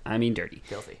dirty, I mean dirty.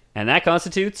 Filthy. And that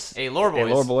constitutes a Lore Boys.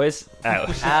 A Lore Boys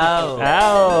out. Ow.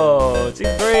 Ow. 2, 3.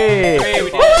 Hey, we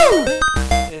did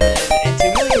it. And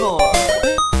 2 million more.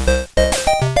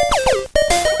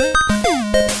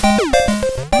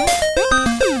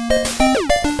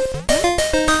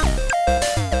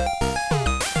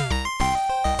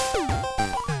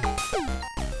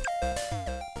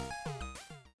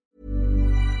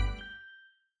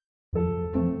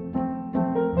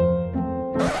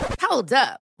 Hold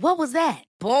up. What was that?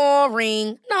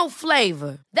 Boring. No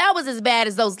flavor. That was as bad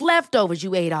as those leftovers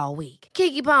you ate all week.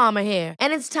 Keke Palmer here,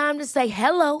 and it's time to say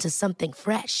hello to something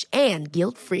fresh and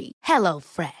guilt-free. Hello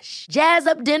Fresh. Jazz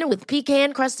up dinner with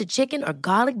pecan-crusted chicken or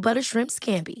garlic butter shrimp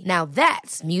scampi. Now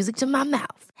that's music to my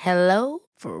mouth. Hello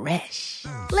Fresh.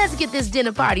 Let's get this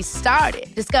dinner party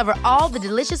started. Discover all the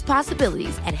delicious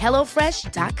possibilities at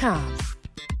HelloFresh.com.